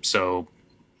cheap, so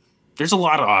there's a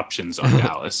lot of options on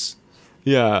Dallas.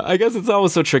 Yeah, I guess it's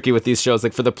always so tricky with these shows.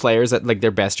 Like for the players that like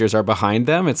their best years are behind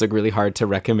them, it's like really hard to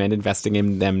recommend investing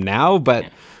in them now. But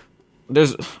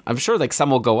I'm sure like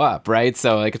some will go up, right?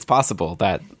 So like it's possible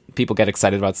that people get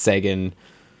excited about Seguin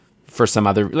for some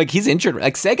other, like he's injured.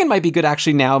 Like Seguin might be good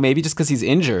actually now, maybe just because he's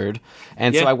injured.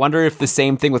 And so I wonder if the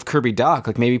same thing with Kirby Dach,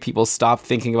 like maybe people stop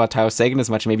thinking about Tyler Seguin as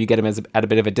much. Maybe you get him at a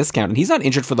bit of a discount. And he's not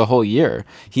injured for the whole year.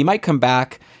 He might come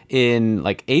back in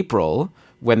like April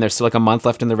when there's still like a month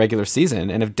left in the regular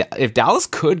season. And if Dallas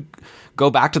could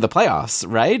go back to the playoffs,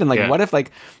 right? And like, what if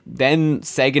like then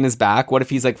Seguin is back? What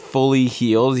if he's like fully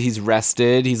healed? He's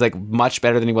rested. He's like much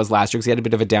better than he was last year because he had a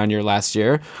bit of a down year last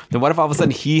year. Then what if all of a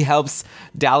sudden he helps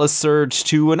Dallas surge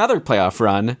to another playoff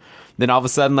run? Then all of a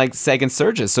sudden like Seguin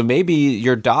surges. So maybe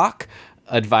your Doc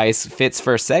advice fits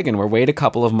for Seguin, where wait a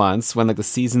couple of months when like the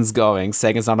season's going,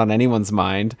 Seguin's not on anyone's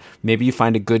mind. Maybe you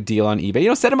find a good deal on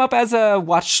eBay. Set him up as a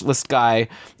watch list guy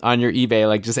on your eBay,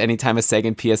 like just anytime a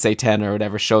Seguin PSA 10 or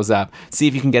whatever shows up, see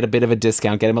if you can get a bit of a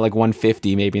discount, get him at like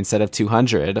 150 maybe instead of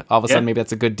 200. All of a sudden maybe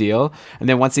that's a good deal. And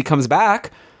then once he comes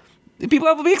back,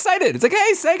 people will be excited. It's like,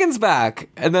 hey, Seguin's back.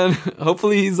 And then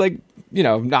hopefully he's like,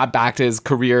 not back to his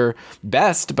career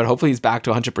best, but hopefully he's back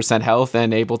to 100% health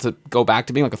and able to go back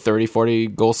to being like a 30, 40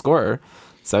 goal scorer.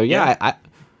 So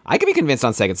I could be convinced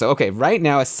on Seguin. So, okay, right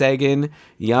now a Seguin,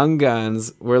 Young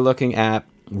Guns, we're looking at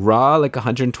raw like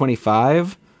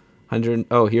 125,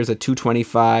 here's a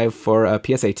 225 for a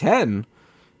PSA 10.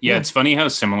 Yeah, it's funny how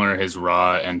similar his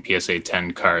raw and PSA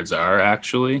 10 cards are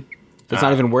actually. It's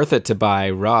not even worth it to buy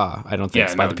raw, I don't think.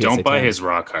 Yeah, no, don't buy his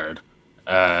raw card.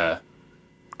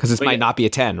 Because this might not be a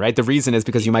 10, right? The reason is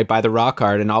because you might buy the raw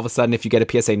card, and all of a sudden, if you get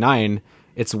a PSA 9,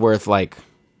 it's worth like,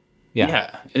 we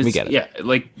get it. Yeah,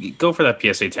 like go for that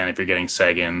PSA 10 if you're getting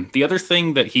Seguin. The other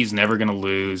thing that he's never going to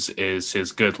lose is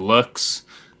his good looks,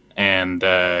 and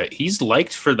he's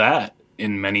liked for that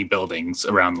in many buildings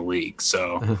around the league.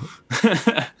 So,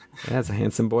 that's a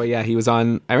handsome boy. Yeah, he was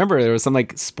on. I remember there was some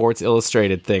like Sports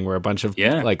Illustrated thing where a bunch of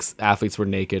like athletes were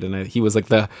naked, and he was like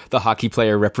the hockey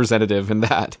player representative in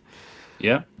that.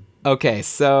 Yeah. Okay,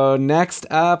 so next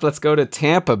up, let's go to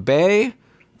Tampa Bay.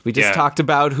 We just talked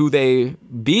about who they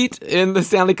beat in the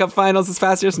Stanley Cup Finals this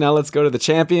past year, so now let's go to the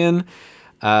champion.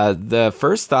 The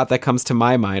first thought that comes to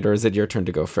my mind, or is it your turn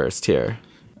to go first here?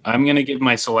 I'm going to give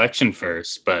my selection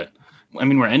first, but I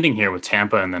mean, we're ending here with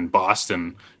Tampa and then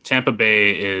Boston. Tampa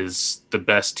Bay is the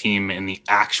best team in the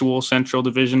actual Central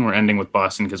Division. We're ending with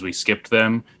Boston because we skipped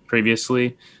them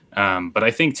previously. But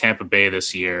I think Tampa Bay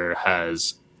this year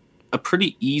has a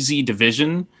pretty easy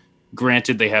division.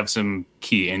 Granted, they have some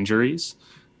key injuries.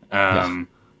 One,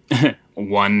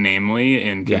 namely,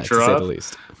 in Kucherov. Yeah, to say the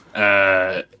least.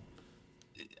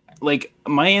 Like,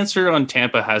 my answer on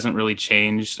Tampa hasn't really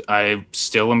changed. I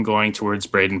still am going towards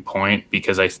Braden Point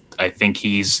because I think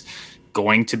he's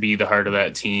going to be the heart of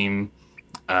that team.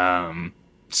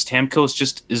 Stamkos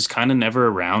just is kind of never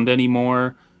around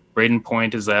anymore. Braden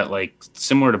Point is that, like,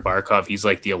 similar to Barkov, he's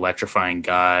like the electrifying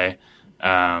guy.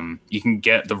 You can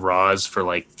get the Raws for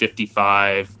like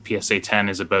 55. PSA 10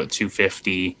 is about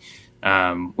 250,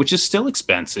 which is still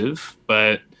expensive,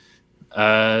 but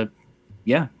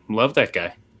yeah, love that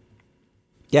guy.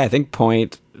 Yeah, I think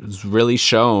Point has really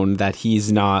shown that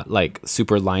he's not like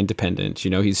super line dependent.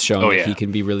 You know, he's shown that he can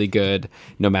be really good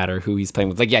no matter who he's playing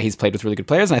with. Like, yeah, he's played with really good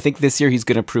players, and I think this year he's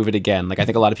going to prove it again. Like, I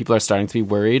think a lot of people are starting to be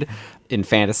worried in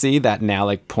fantasy that now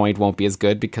like Point won't be as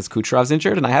good because Kucherov's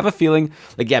injured, and I have a feeling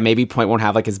like, yeah, maybe Point won't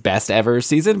have like his best ever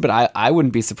season, but I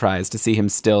wouldn't be surprised to see him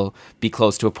still be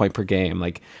close to a point per game,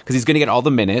 like, because he's going to get all the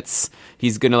minutes,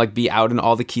 he's going to like be out in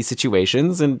all the key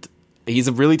situations, and he's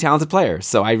a really talented player.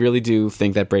 So I really do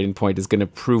think that Braden Point is going to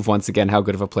prove once again how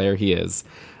good of a player he is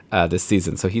this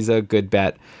season. So he's a good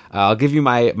bet. I'll give you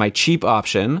my cheap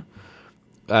option.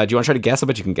 Do you want to try to guess? I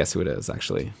bet you can guess who it is,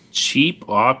 actually. Cheap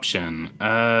option?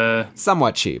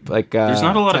 Somewhat cheap. Like there's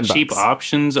not a lot of $10. cheap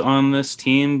options on this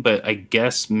team, but I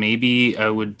guess maybe I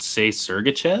would say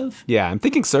Sergachev. Yeah, I'm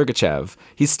thinking Sergachev.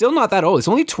 He's still not that old. He's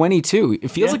only 22. It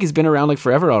feels like he's been around like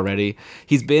forever already.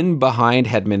 He's been behind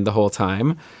Hedman the whole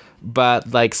time.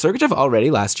 But like Sergachev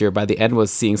already last year by the end was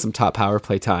seeing some top power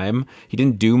play time. He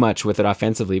didn't do much with it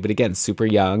offensively, but again, super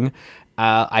young.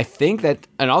 I think that,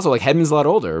 and also like Hedman's a lot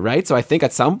older, right? So I think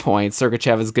at some point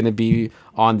Sergachev is going to be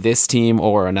on this team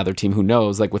or another team, who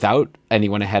knows, like without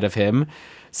anyone ahead of him.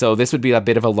 So this would be a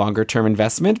bit of a longer term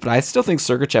investment, but I still think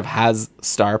Sergachev has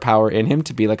star power in him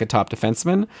to be like a top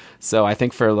defenseman. So I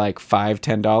think for like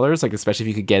 $5-10, like especially if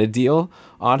you could get a deal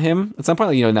on him at some point,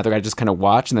 like, you know, another guy just kind of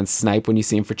watch and then snipe when you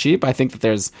see him for cheap. I think that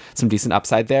there's some decent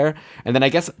upside there. And then I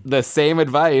guess the same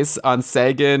advice on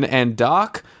Seguin and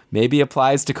Doc maybe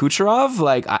applies to Kucherov.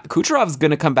 Like Kucherov's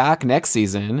going to come back next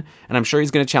season, and I'm sure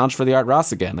he's going to challenge for the Art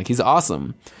Ross again. Like he's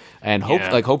awesome, and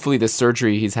hopefully this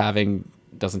surgery he's having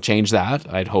doesn't change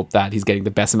that. I'd hope that he's getting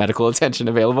the best medical attention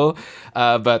available.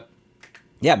 But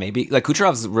yeah, maybe like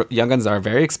Kucherov's Young Guns are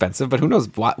very expensive, but who knows?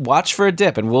 Watch for a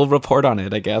dip, and we'll report on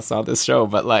it, I guess, on this show.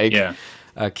 But like,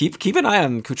 keep an eye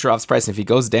on Kucherov's price. And if he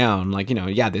goes down, like, you know,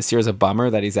 yeah, this year's a bummer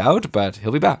that he's out, but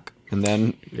he'll be back, and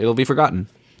then it'll be forgotten.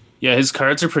 Yeah, his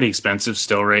cards are pretty expensive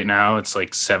still right now. It's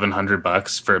like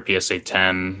 $700 for a PSA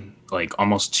 10, like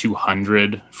almost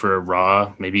 $200 for a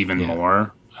raw, maybe even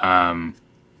more.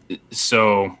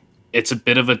 So it's a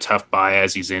bit of a tough buy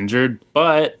as he's injured,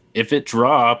 but if it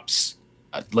drops,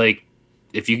 like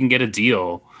if you can get a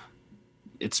deal,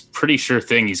 it's pretty sure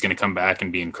thing he's going to come back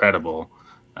and be incredible.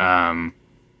 I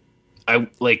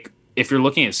like if you're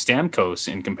looking at Stamkos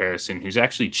in comparison, who's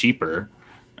actually cheaper,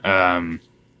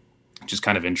 which is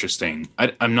kind of interesting.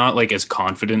 I'm not like as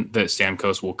confident that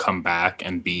Stamkos will come back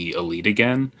and be elite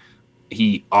again.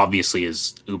 He obviously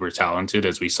is uber talented,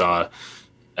 as we saw,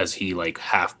 as he like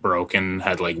half broken,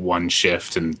 had like one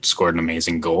shift and scored an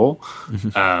amazing goal.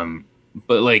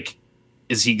 But like,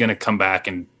 is he going to come back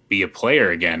and be a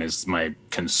player again is my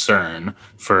concern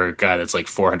for a guy that's like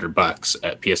 $400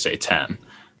 at PSA 10.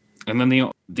 And then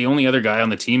the only other guy on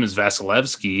the team is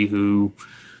Vasilevsky, who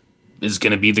is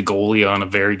going to be the goalie on a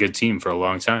very good team for a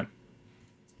long time.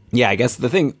 Yeah, I guess the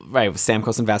thing, right, with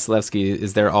Stamkos and Vasilevsky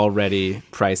is they're already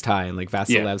priced high. And like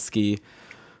Vasilevsky's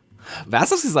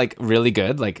like really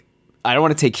good. Like, I don't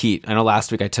want to take heat. I know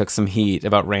last week I took some heat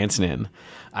about Rantanen.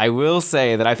 I will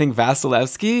say that I think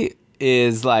Vasilevsky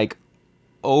is like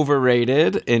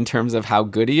overrated in terms of how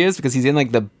good he is, because he's in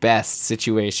like the best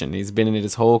situation he's been in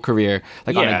his whole career,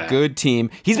 like on a good team.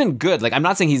 He's been good. Like, I'm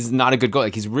not saying he's not a good goalie.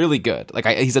 Like, he's really good. Like,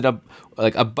 he's above.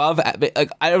 Like,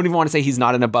 I don't even want to say he's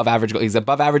not an above average goalie. He's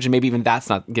above average, and maybe even that's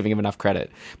not giving him enough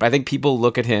credit. But I think people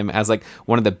look at him as like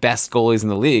one of the best goalies in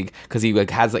the league because he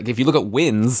like has like, if you look at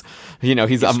wins, you know,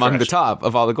 he's among the top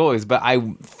of all the goalies. But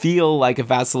I feel like if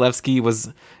Vasilevsky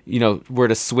was, you know, were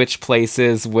to switch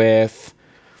places with,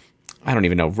 I don't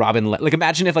even know, like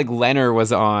imagine if like Leonard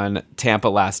was on Tampa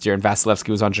last year and Vasilevsky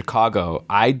was on Chicago.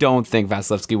 I don't think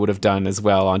Vasilevsky would have done as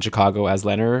well on Chicago as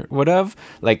Leonard would have.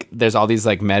 Like, there's all these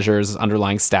like measures,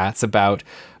 underlying stats about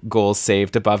goals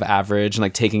saved above average, and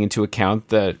like taking into account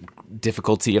the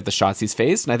difficulty of the shots he's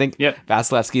faced. And I think Yeah.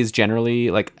 Vasilevsky is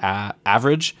generally like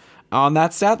average on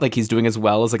that stat. Like he's doing as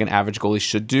well as like an average goalie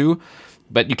should do.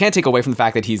 But you can't take away from the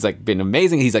fact that he's like been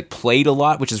amazing. He's like played a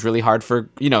lot, which is really hard for,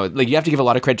 like you have to give a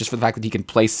lot of credit just for the fact that he can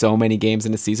play so many games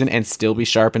in a season and still be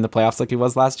sharp in the playoffs like he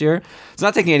was last year. It's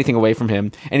not taking anything away from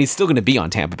him, and he's still going to be on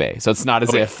Tampa Bay. So it's not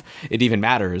as if it even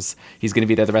matters. He's going to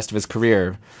be there the rest of his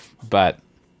career. But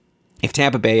if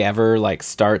Tampa Bay ever like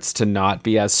starts to not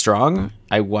be as strong,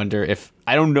 I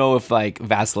don't know if like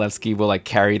Vasilevsky will like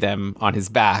carry them on his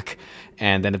back.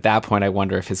 And then at that point, I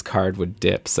wonder if his card would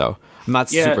dip. So I'm not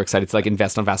super excited to like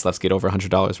invest on Vasilevsky at over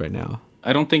 $100 right now.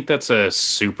 I don't think that's a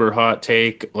super hot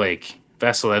take. Like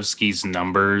Vasilevsky's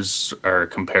numbers are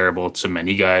comparable to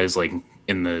many guys like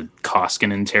in the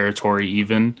Koskinen territory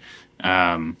even.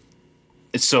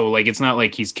 So like it's not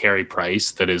like he's Carey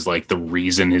Price that is like the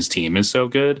reason his team is so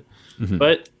good. Mm-hmm.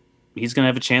 But he's going to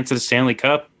have a chance at a Stanley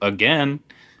Cup again,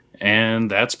 and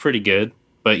that's pretty good.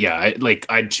 But yeah,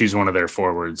 I'd choose one of their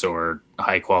forwards or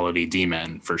high quality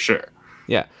D-men for sure.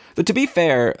 Yeah. But to be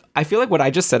fair, I feel like what I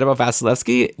just said about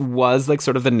Vasilevsky was like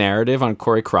sort of the narrative on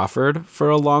Corey Crawford for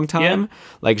a long time. Yeah.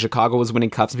 Like Chicago was winning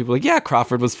cups and people were like, yeah,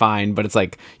 Crawford was fine, but it's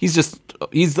like he's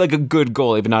like a good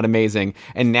goalie, but not amazing.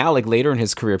 And now like later in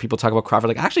his career, people talk about Crawford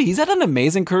like actually he's had an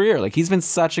amazing career. Like he's been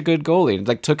such a good goalie. It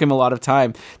like took him a lot of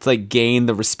time to like gain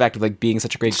the respect of like being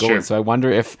such a great goalie. Sure. So I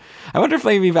wonder if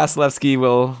maybe Vasilevsky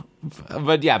will.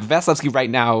 But yeah, Vasilevsky right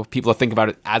now, people think about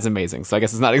it as amazing. So I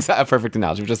guess it's not a perfect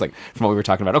analogy, but just like from what we were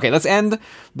talking about. Okay, let's end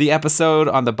the episode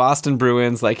on the Boston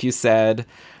Bruins. Like you said,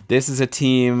 this is a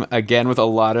team, again, with a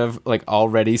lot of like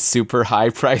already super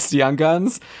high-priced young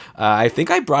guns. I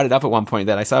think I brought it up at one point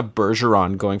that I saw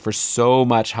Bergeron going for so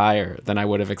much higher than I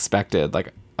would have expected.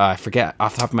 Like, I forget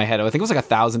off the top of my head. I think it was like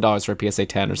 $1,000 for a PSA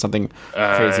 10 or something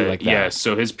crazy like that. Yeah,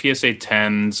 so his PSA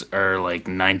 10s are like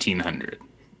 $1,900.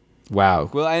 Wow.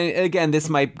 Well, again, this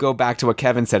might go back to what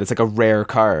Kevin said. It's like a rare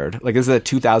card. Like this is a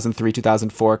 2003,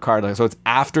 2004 card. Like, so it's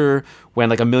after when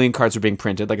like a million cards were being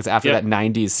printed. Like it's after that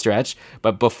 90s stretch,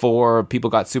 but before people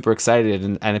got super excited.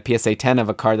 And a PSA 10 of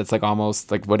a card that's like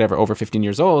almost like whatever, over 15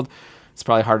 years old, it's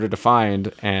probably harder to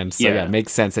find. And so it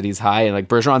makes sense that he's high. And like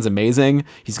Bergeron's amazing.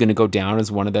 He's going to go down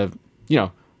as one of the,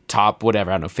 top,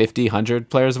 whatever, I don't know, 50, 100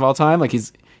 players of all time. Like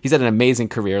he's had an amazing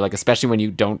career, like especially when you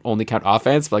don't only count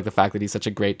offense, but like the fact that he's such a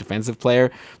great defensive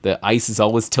player. The ice is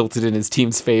always tilted in his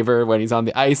team's favor when he's on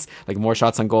the ice, like more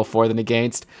shots on goal for than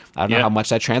against. I don't know how much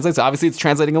that translates. Obviously, it's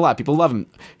translating a lot. People love him.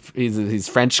 He's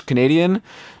French Canadian,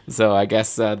 so I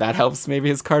guess that helps maybe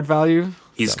his card value.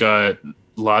 He's got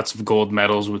lots of gold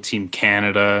medals with Team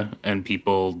Canada, and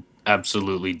people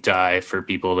absolutely die for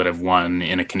people that have won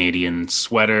in a Canadian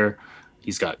sweater.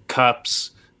 He's got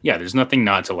cups. Yeah, there's nothing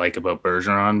not to like about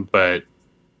Bergeron, but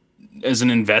as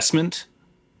an investment,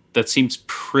 that seems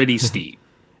pretty steep.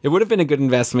 It would have been a good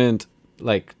investment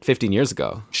like 15 years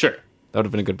ago. Sure. That would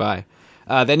have been a good buy.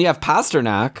 Then you have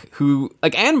Pasternak,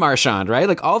 and Marchand, right?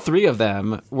 Like all three of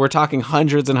them, we're talking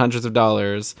hundreds and hundreds of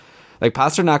dollars. Like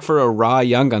Pasternak for a raw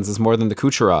Young Guns is more than the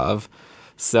Kucherov.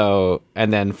 So,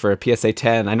 and then for a PSA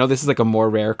 10, I know this is like a more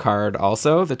rare card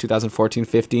also. The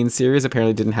 2014-15 series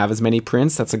apparently didn't have as many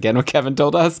prints. That's again what Kevin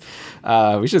told us.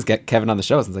 We should just get Kevin on the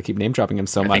show since I keep name dropping him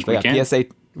so much. But yeah, PSA,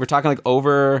 we're talking like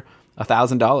over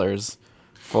 $1,000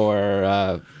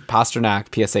 for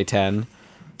Pasternak PSA 10.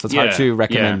 So it's hard to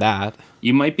recommend that.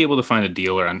 You might be able to find a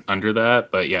dealer under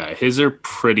that, but yeah, his are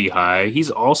pretty high.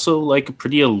 He's also like a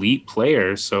pretty elite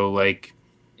player. So like,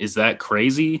 is that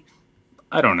crazy?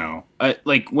 I don't know.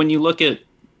 Like when you look at,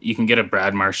 you can get a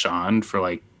Brad Marchand for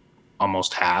like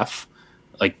almost half.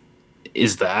 Like,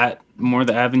 is that more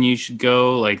the avenue you should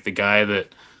go? Like the guy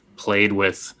that played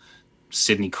with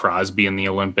Sidney Crosby in the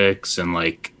Olympics and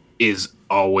like is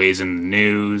always in the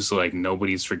news. Like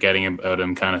nobody's forgetting about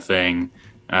him, kind of thing.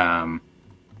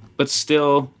 But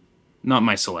still, not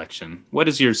my selection. What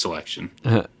is your selection?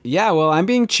 Yeah, well, I'm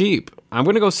being cheap. I'm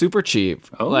going to go super cheap.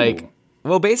 Oh.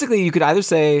 Well, basically, you could either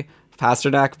say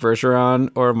Pasternak, Bergeron,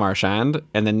 or Marchand,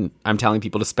 and then I'm telling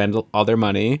people to spend all their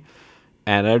money,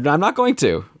 and I'm not going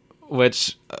to,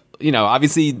 which,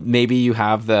 obviously maybe you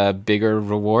have the bigger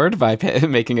reward by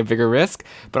making a bigger risk,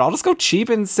 but I'll just go cheap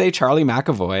and say Charlie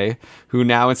McAvoy, who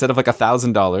now instead of like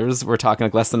 $1,000, we're talking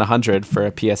like less than $100 for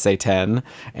a PSA 10,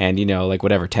 and like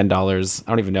whatever, $10, I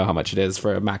don't even know how much it is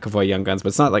for a McAvoy Young Guns, but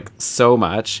it's not like so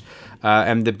much,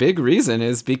 and the big reason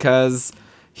is because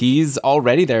he's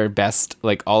already their best,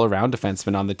 like, all-around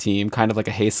defenseman on the team, kind of like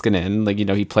a Heiskanen. Like,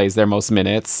 he plays their most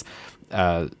minutes.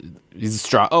 He's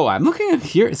strong. Oh, I'm looking at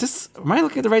here. Am I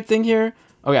looking at the right thing here?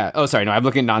 Oh, yeah. Oh, sorry. No, I'm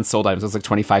looking at non-sold items. It's like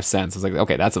 25 cents. I was like,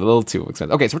 okay, that's a little too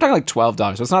expensive. Okay, so we're talking like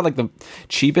 $12. So it's not like the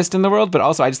cheapest in the world, but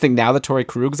also I just think now that Torrey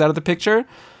Krug's out of the picture,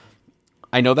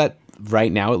 I know that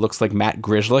right now it looks like Matt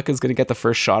Grzelcyk is going to get the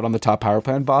first shot on the top power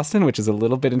play in Boston, which is a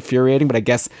little bit infuriating, but I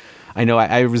guess I know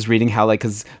I was reading how, like,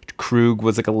 because Krug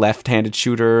was like a left-handed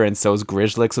shooter and so is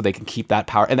Grzelcyk, so they can keep that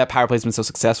power, and that power play's been so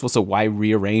successful, so why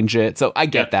rearrange it? So I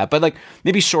get that, but like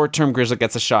maybe short-term Grzelcyk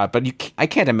gets a shot, but I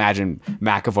can't imagine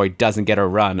McAvoy doesn't get a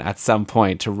run at some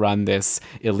point to run this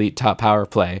elite top power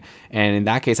play. And in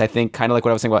that case, I think kind of like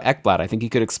what I was saying about Ekblad, I think he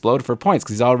could explode for points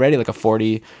because he's already like a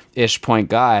 40-ish point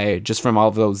guy just from all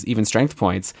of those even strength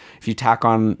points. If you tack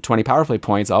on 20 power play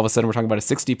points, all of a sudden we're talking about a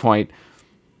 60 point,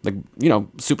 like, you know,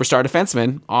 superstar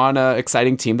defenseman on an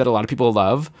exciting team that a lot of people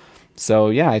love. So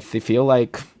yeah, I feel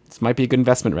like this might be a good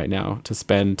investment right now to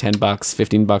spend $10,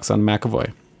 $15 on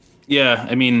McAvoy. Yeah,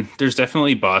 I mean, there's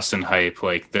definitely Boston hype.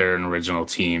 Like, they're an original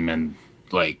team, and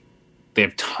like they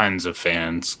have tons of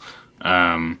fans.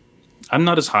 I'm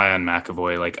not as high on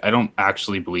McAvoy. Like, I don't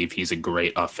actually believe he's a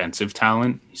great offensive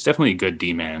talent. He's definitely a good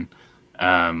D-man.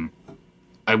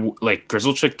 Like,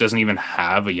 Grzelcyk doesn't even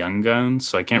have a young gun,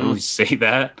 so I can't really say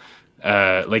that.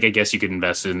 Like, I guess you could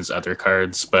invest in his other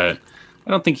cards, but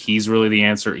I don't think he's really the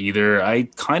answer either. I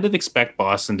kind of expect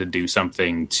Boston to do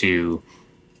something to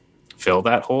fill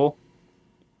that hole.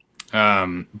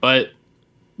 But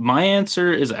my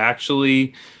answer is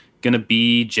actually going to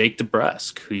be Jake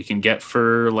DeBrusk, who you can get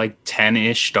for like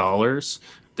 $10-ish.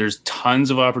 There's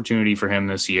tons of opportunity for him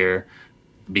this year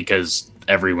because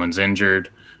everyone's injured.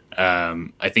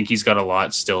 I think he's got a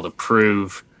lot still to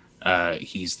prove.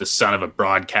 He's the son of a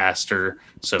broadcaster,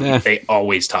 so they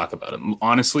always talk about him.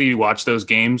 Honestly, you watch those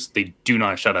games, they do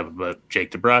not shut up about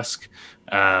Jake DeBrusk.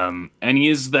 And he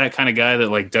is that kind of guy that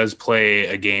like does play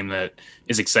a game that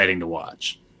is exciting to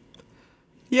watch.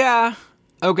 Yeah.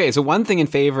 Okay, so one thing in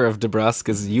favor of DeBrusk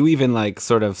is you even like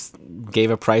sort of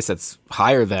gave a price that's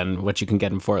higher than what you can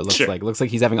get him for. It looks like. It looks like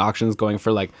he's having auctions going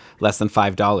for like less than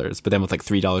 $5, but then with like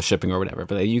 $3 shipping or whatever.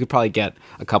 But you could probably get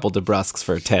a couple DeBrusks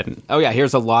for 10. Oh yeah,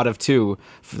 here's a lot of 2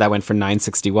 that went for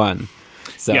 $9.61.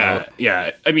 So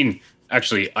yeah. I mean,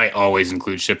 actually, I always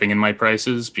include shipping in my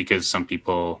prices because some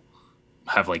people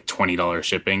have like $20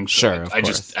 shipping. So sure, I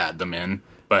just add them in.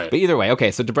 But either way, okay.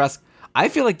 So DeBrusk. I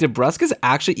feel like DeBrusk is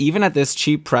actually, even at this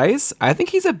cheap price, I think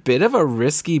he's a bit of a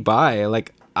risky buy.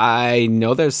 Like, I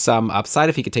know there's some upside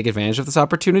if he could take advantage of this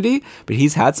opportunity, but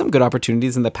he's had some good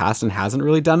opportunities in the past and hasn't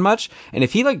really done much. And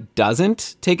if he like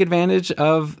doesn't take advantage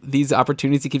of these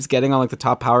opportunities he keeps getting on like the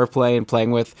top power play and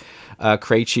playing with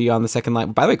Krejci on the second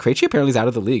line. By the way, Krejci apparently is out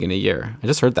of the league in a year. I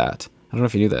just heard that. I don't know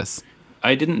if you knew this.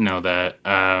 I didn't know that.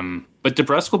 But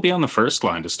DeBrusk will be on the first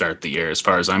line to start the year, as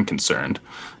far as I'm concerned.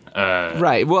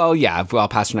 Right. Well, yeah. Well,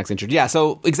 Pasternak's injured. Yeah.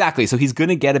 So exactly. So he's going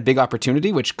to get a big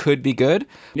opportunity, which could be good.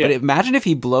 Yeah. But imagine if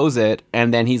he blows it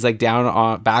and then he's like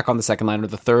back on the second line or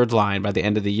the third line by the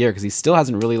end of the year because he still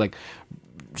hasn't really like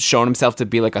shown himself to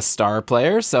be like a star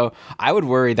player. So I would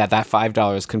worry that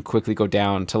 $5 can quickly go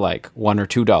down to like $1 or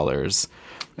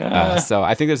 $2. So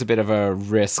I think there's a bit of a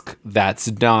risk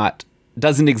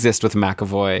doesn't exist with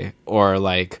McAvoy or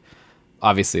like.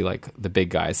 Obviously, like the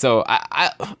big guys. So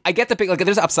I get the big, like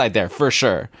there's upside there for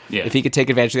sure. Yeah. If he could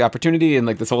take advantage of the opportunity and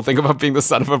like this whole thing about being the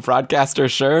son of a broadcaster,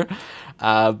 sure.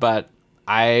 But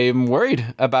I'm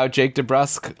worried about Jake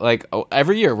DeBrusk. Like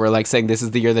every year we're like saying this is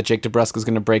the year that Jake DeBrusk is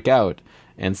going to break out.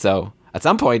 And so at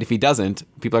some point, if he doesn't,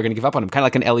 people are going to give up on him. Kind of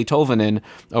like an Ellie Tolvanen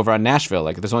over on Nashville.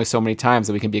 Like there's only so many times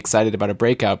that we can be excited about a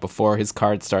breakout before his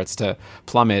card starts to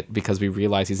plummet because we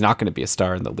realize he's not going to be a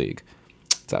star in the league.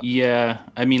 Yeah,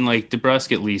 I mean, like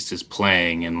DeBrusk at least is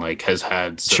playing and like has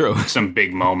had some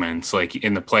big moments. Like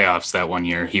in the playoffs that one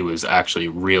year, he was actually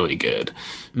really good.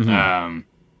 Mm-hmm.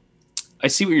 I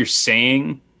see what you're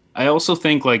saying. I also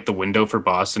think like the window for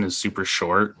Boston is super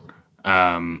short.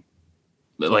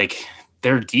 Like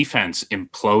their defense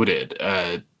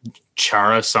imploded.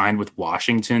 Chara signed with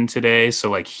Washington today,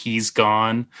 so like he's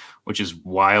gone, which is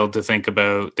wild to think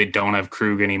about. They don't have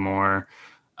Krug anymore.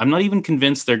 I'm not even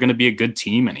convinced they're going to be a good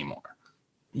team anymore.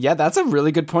 Yeah, that's a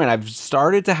really good point. I've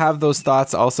started to have those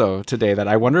thoughts also today that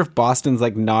I wonder if Boston's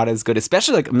like not as good,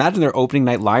 especially like imagine their opening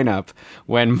night lineup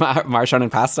when Marchand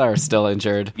and Pasta are still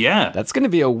injured. Yeah. That's going to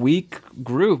be a weak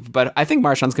group, but I think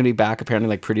Marchand's going to be back apparently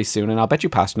like pretty soon, and I'll bet you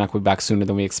Pasternak will be back sooner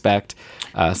than we expect.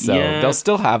 They'll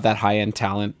still have that high-end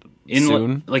talent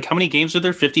soon. Like how many games are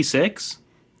there? 56?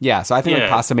 Yeah, so I think like Yeah.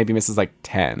 Pasta maybe misses like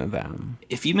 10 of them.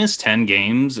 If you miss 10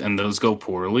 games and those go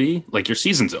poorly, like your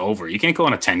season's over. You can't go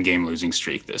on a 10-game losing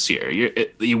streak this year.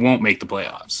 You won't make the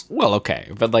playoffs. Well,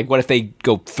 okay, but like, what if they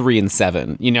go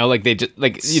 3-7? You know, like they just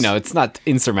like it's not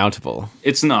insurmountable.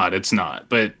 It's not.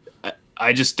 But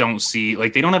I just don't see,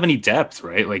 like, they don't have any depth,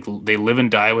 right? Like, they live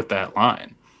and die with that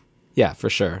line. Yeah,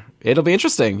 for sure. It'll be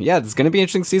interesting. Yeah, it's going to be an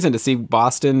interesting season to see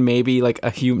Boston maybe like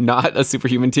not a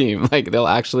superhuman team. Like they'll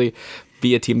actually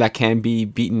be a team that can be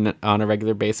beaten on a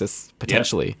regular basis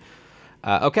potentially.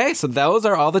 Okay, so those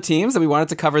are all the teams that we wanted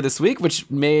to cover this week, which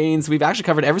means we've actually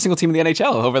covered every single team in the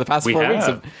NHL over the past 4 weeks.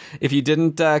 If you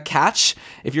didn't catch,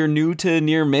 if you're new to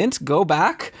Near Mint, go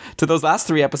back to those last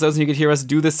 3 episodes and you could hear us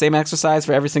do the same exercise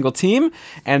for every single team.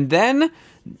 And then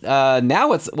now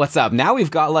what's up? Now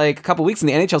we've got like a couple weeks and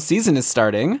the NHL season is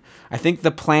starting. I think the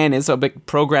plan is, so a big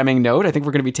programming note, I think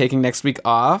we're going to be taking next week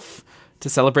off to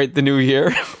celebrate the new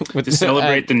year. To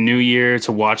celebrate the new year,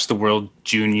 to watch the World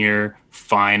Junior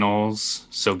Finals.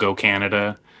 So go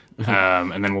Canada.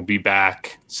 And then we'll be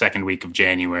back second week of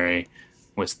January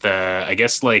with I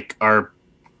guess like our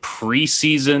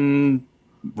preseason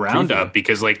roundup,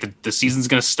 because like the season's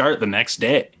going to start the next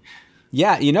day.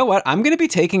 Yeah, you know what? I'm going to be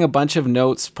taking a bunch of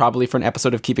notes probably for an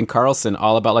episode of Keeping Karlsson,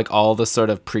 all about like all the sort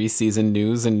of preseason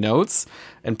news and notes.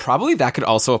 And probably that could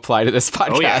also apply to this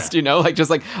podcast, you know, like just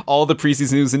like all the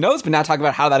preseason news and notes, but now talk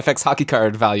about how that affects hockey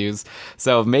card values.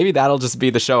 So maybe that'll just be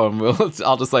the show, and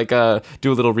I'll just like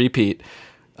do a little repeat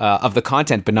of the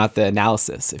content, but not the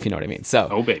analysis, if you know what I mean. So,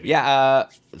 oh baby, yeah.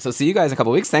 So see you guys in a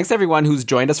couple of weeks. Thanks to everyone who's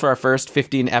joined us for our first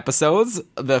 15 episodes.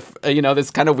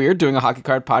 It's kind of weird doing a hockey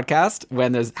card podcast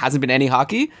when there hasn't been any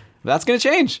hockey, but that's going to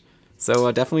change.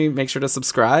 So definitely make sure to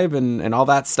subscribe and all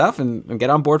that stuff and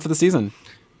get on board for the season.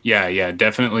 Yeah,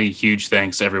 definitely huge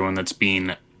thanks to everyone that's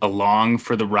been along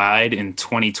for the ride in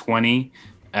 2020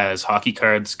 as hockey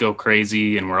cards go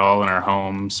crazy and we're all in our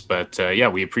homes. But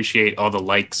we appreciate all the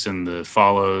likes and the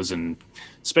follows, and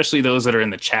especially those that are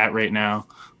in the chat right now.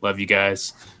 Love you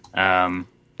guys.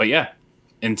 But yeah,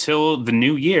 until the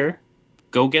new year,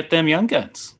 go get them Young Guns.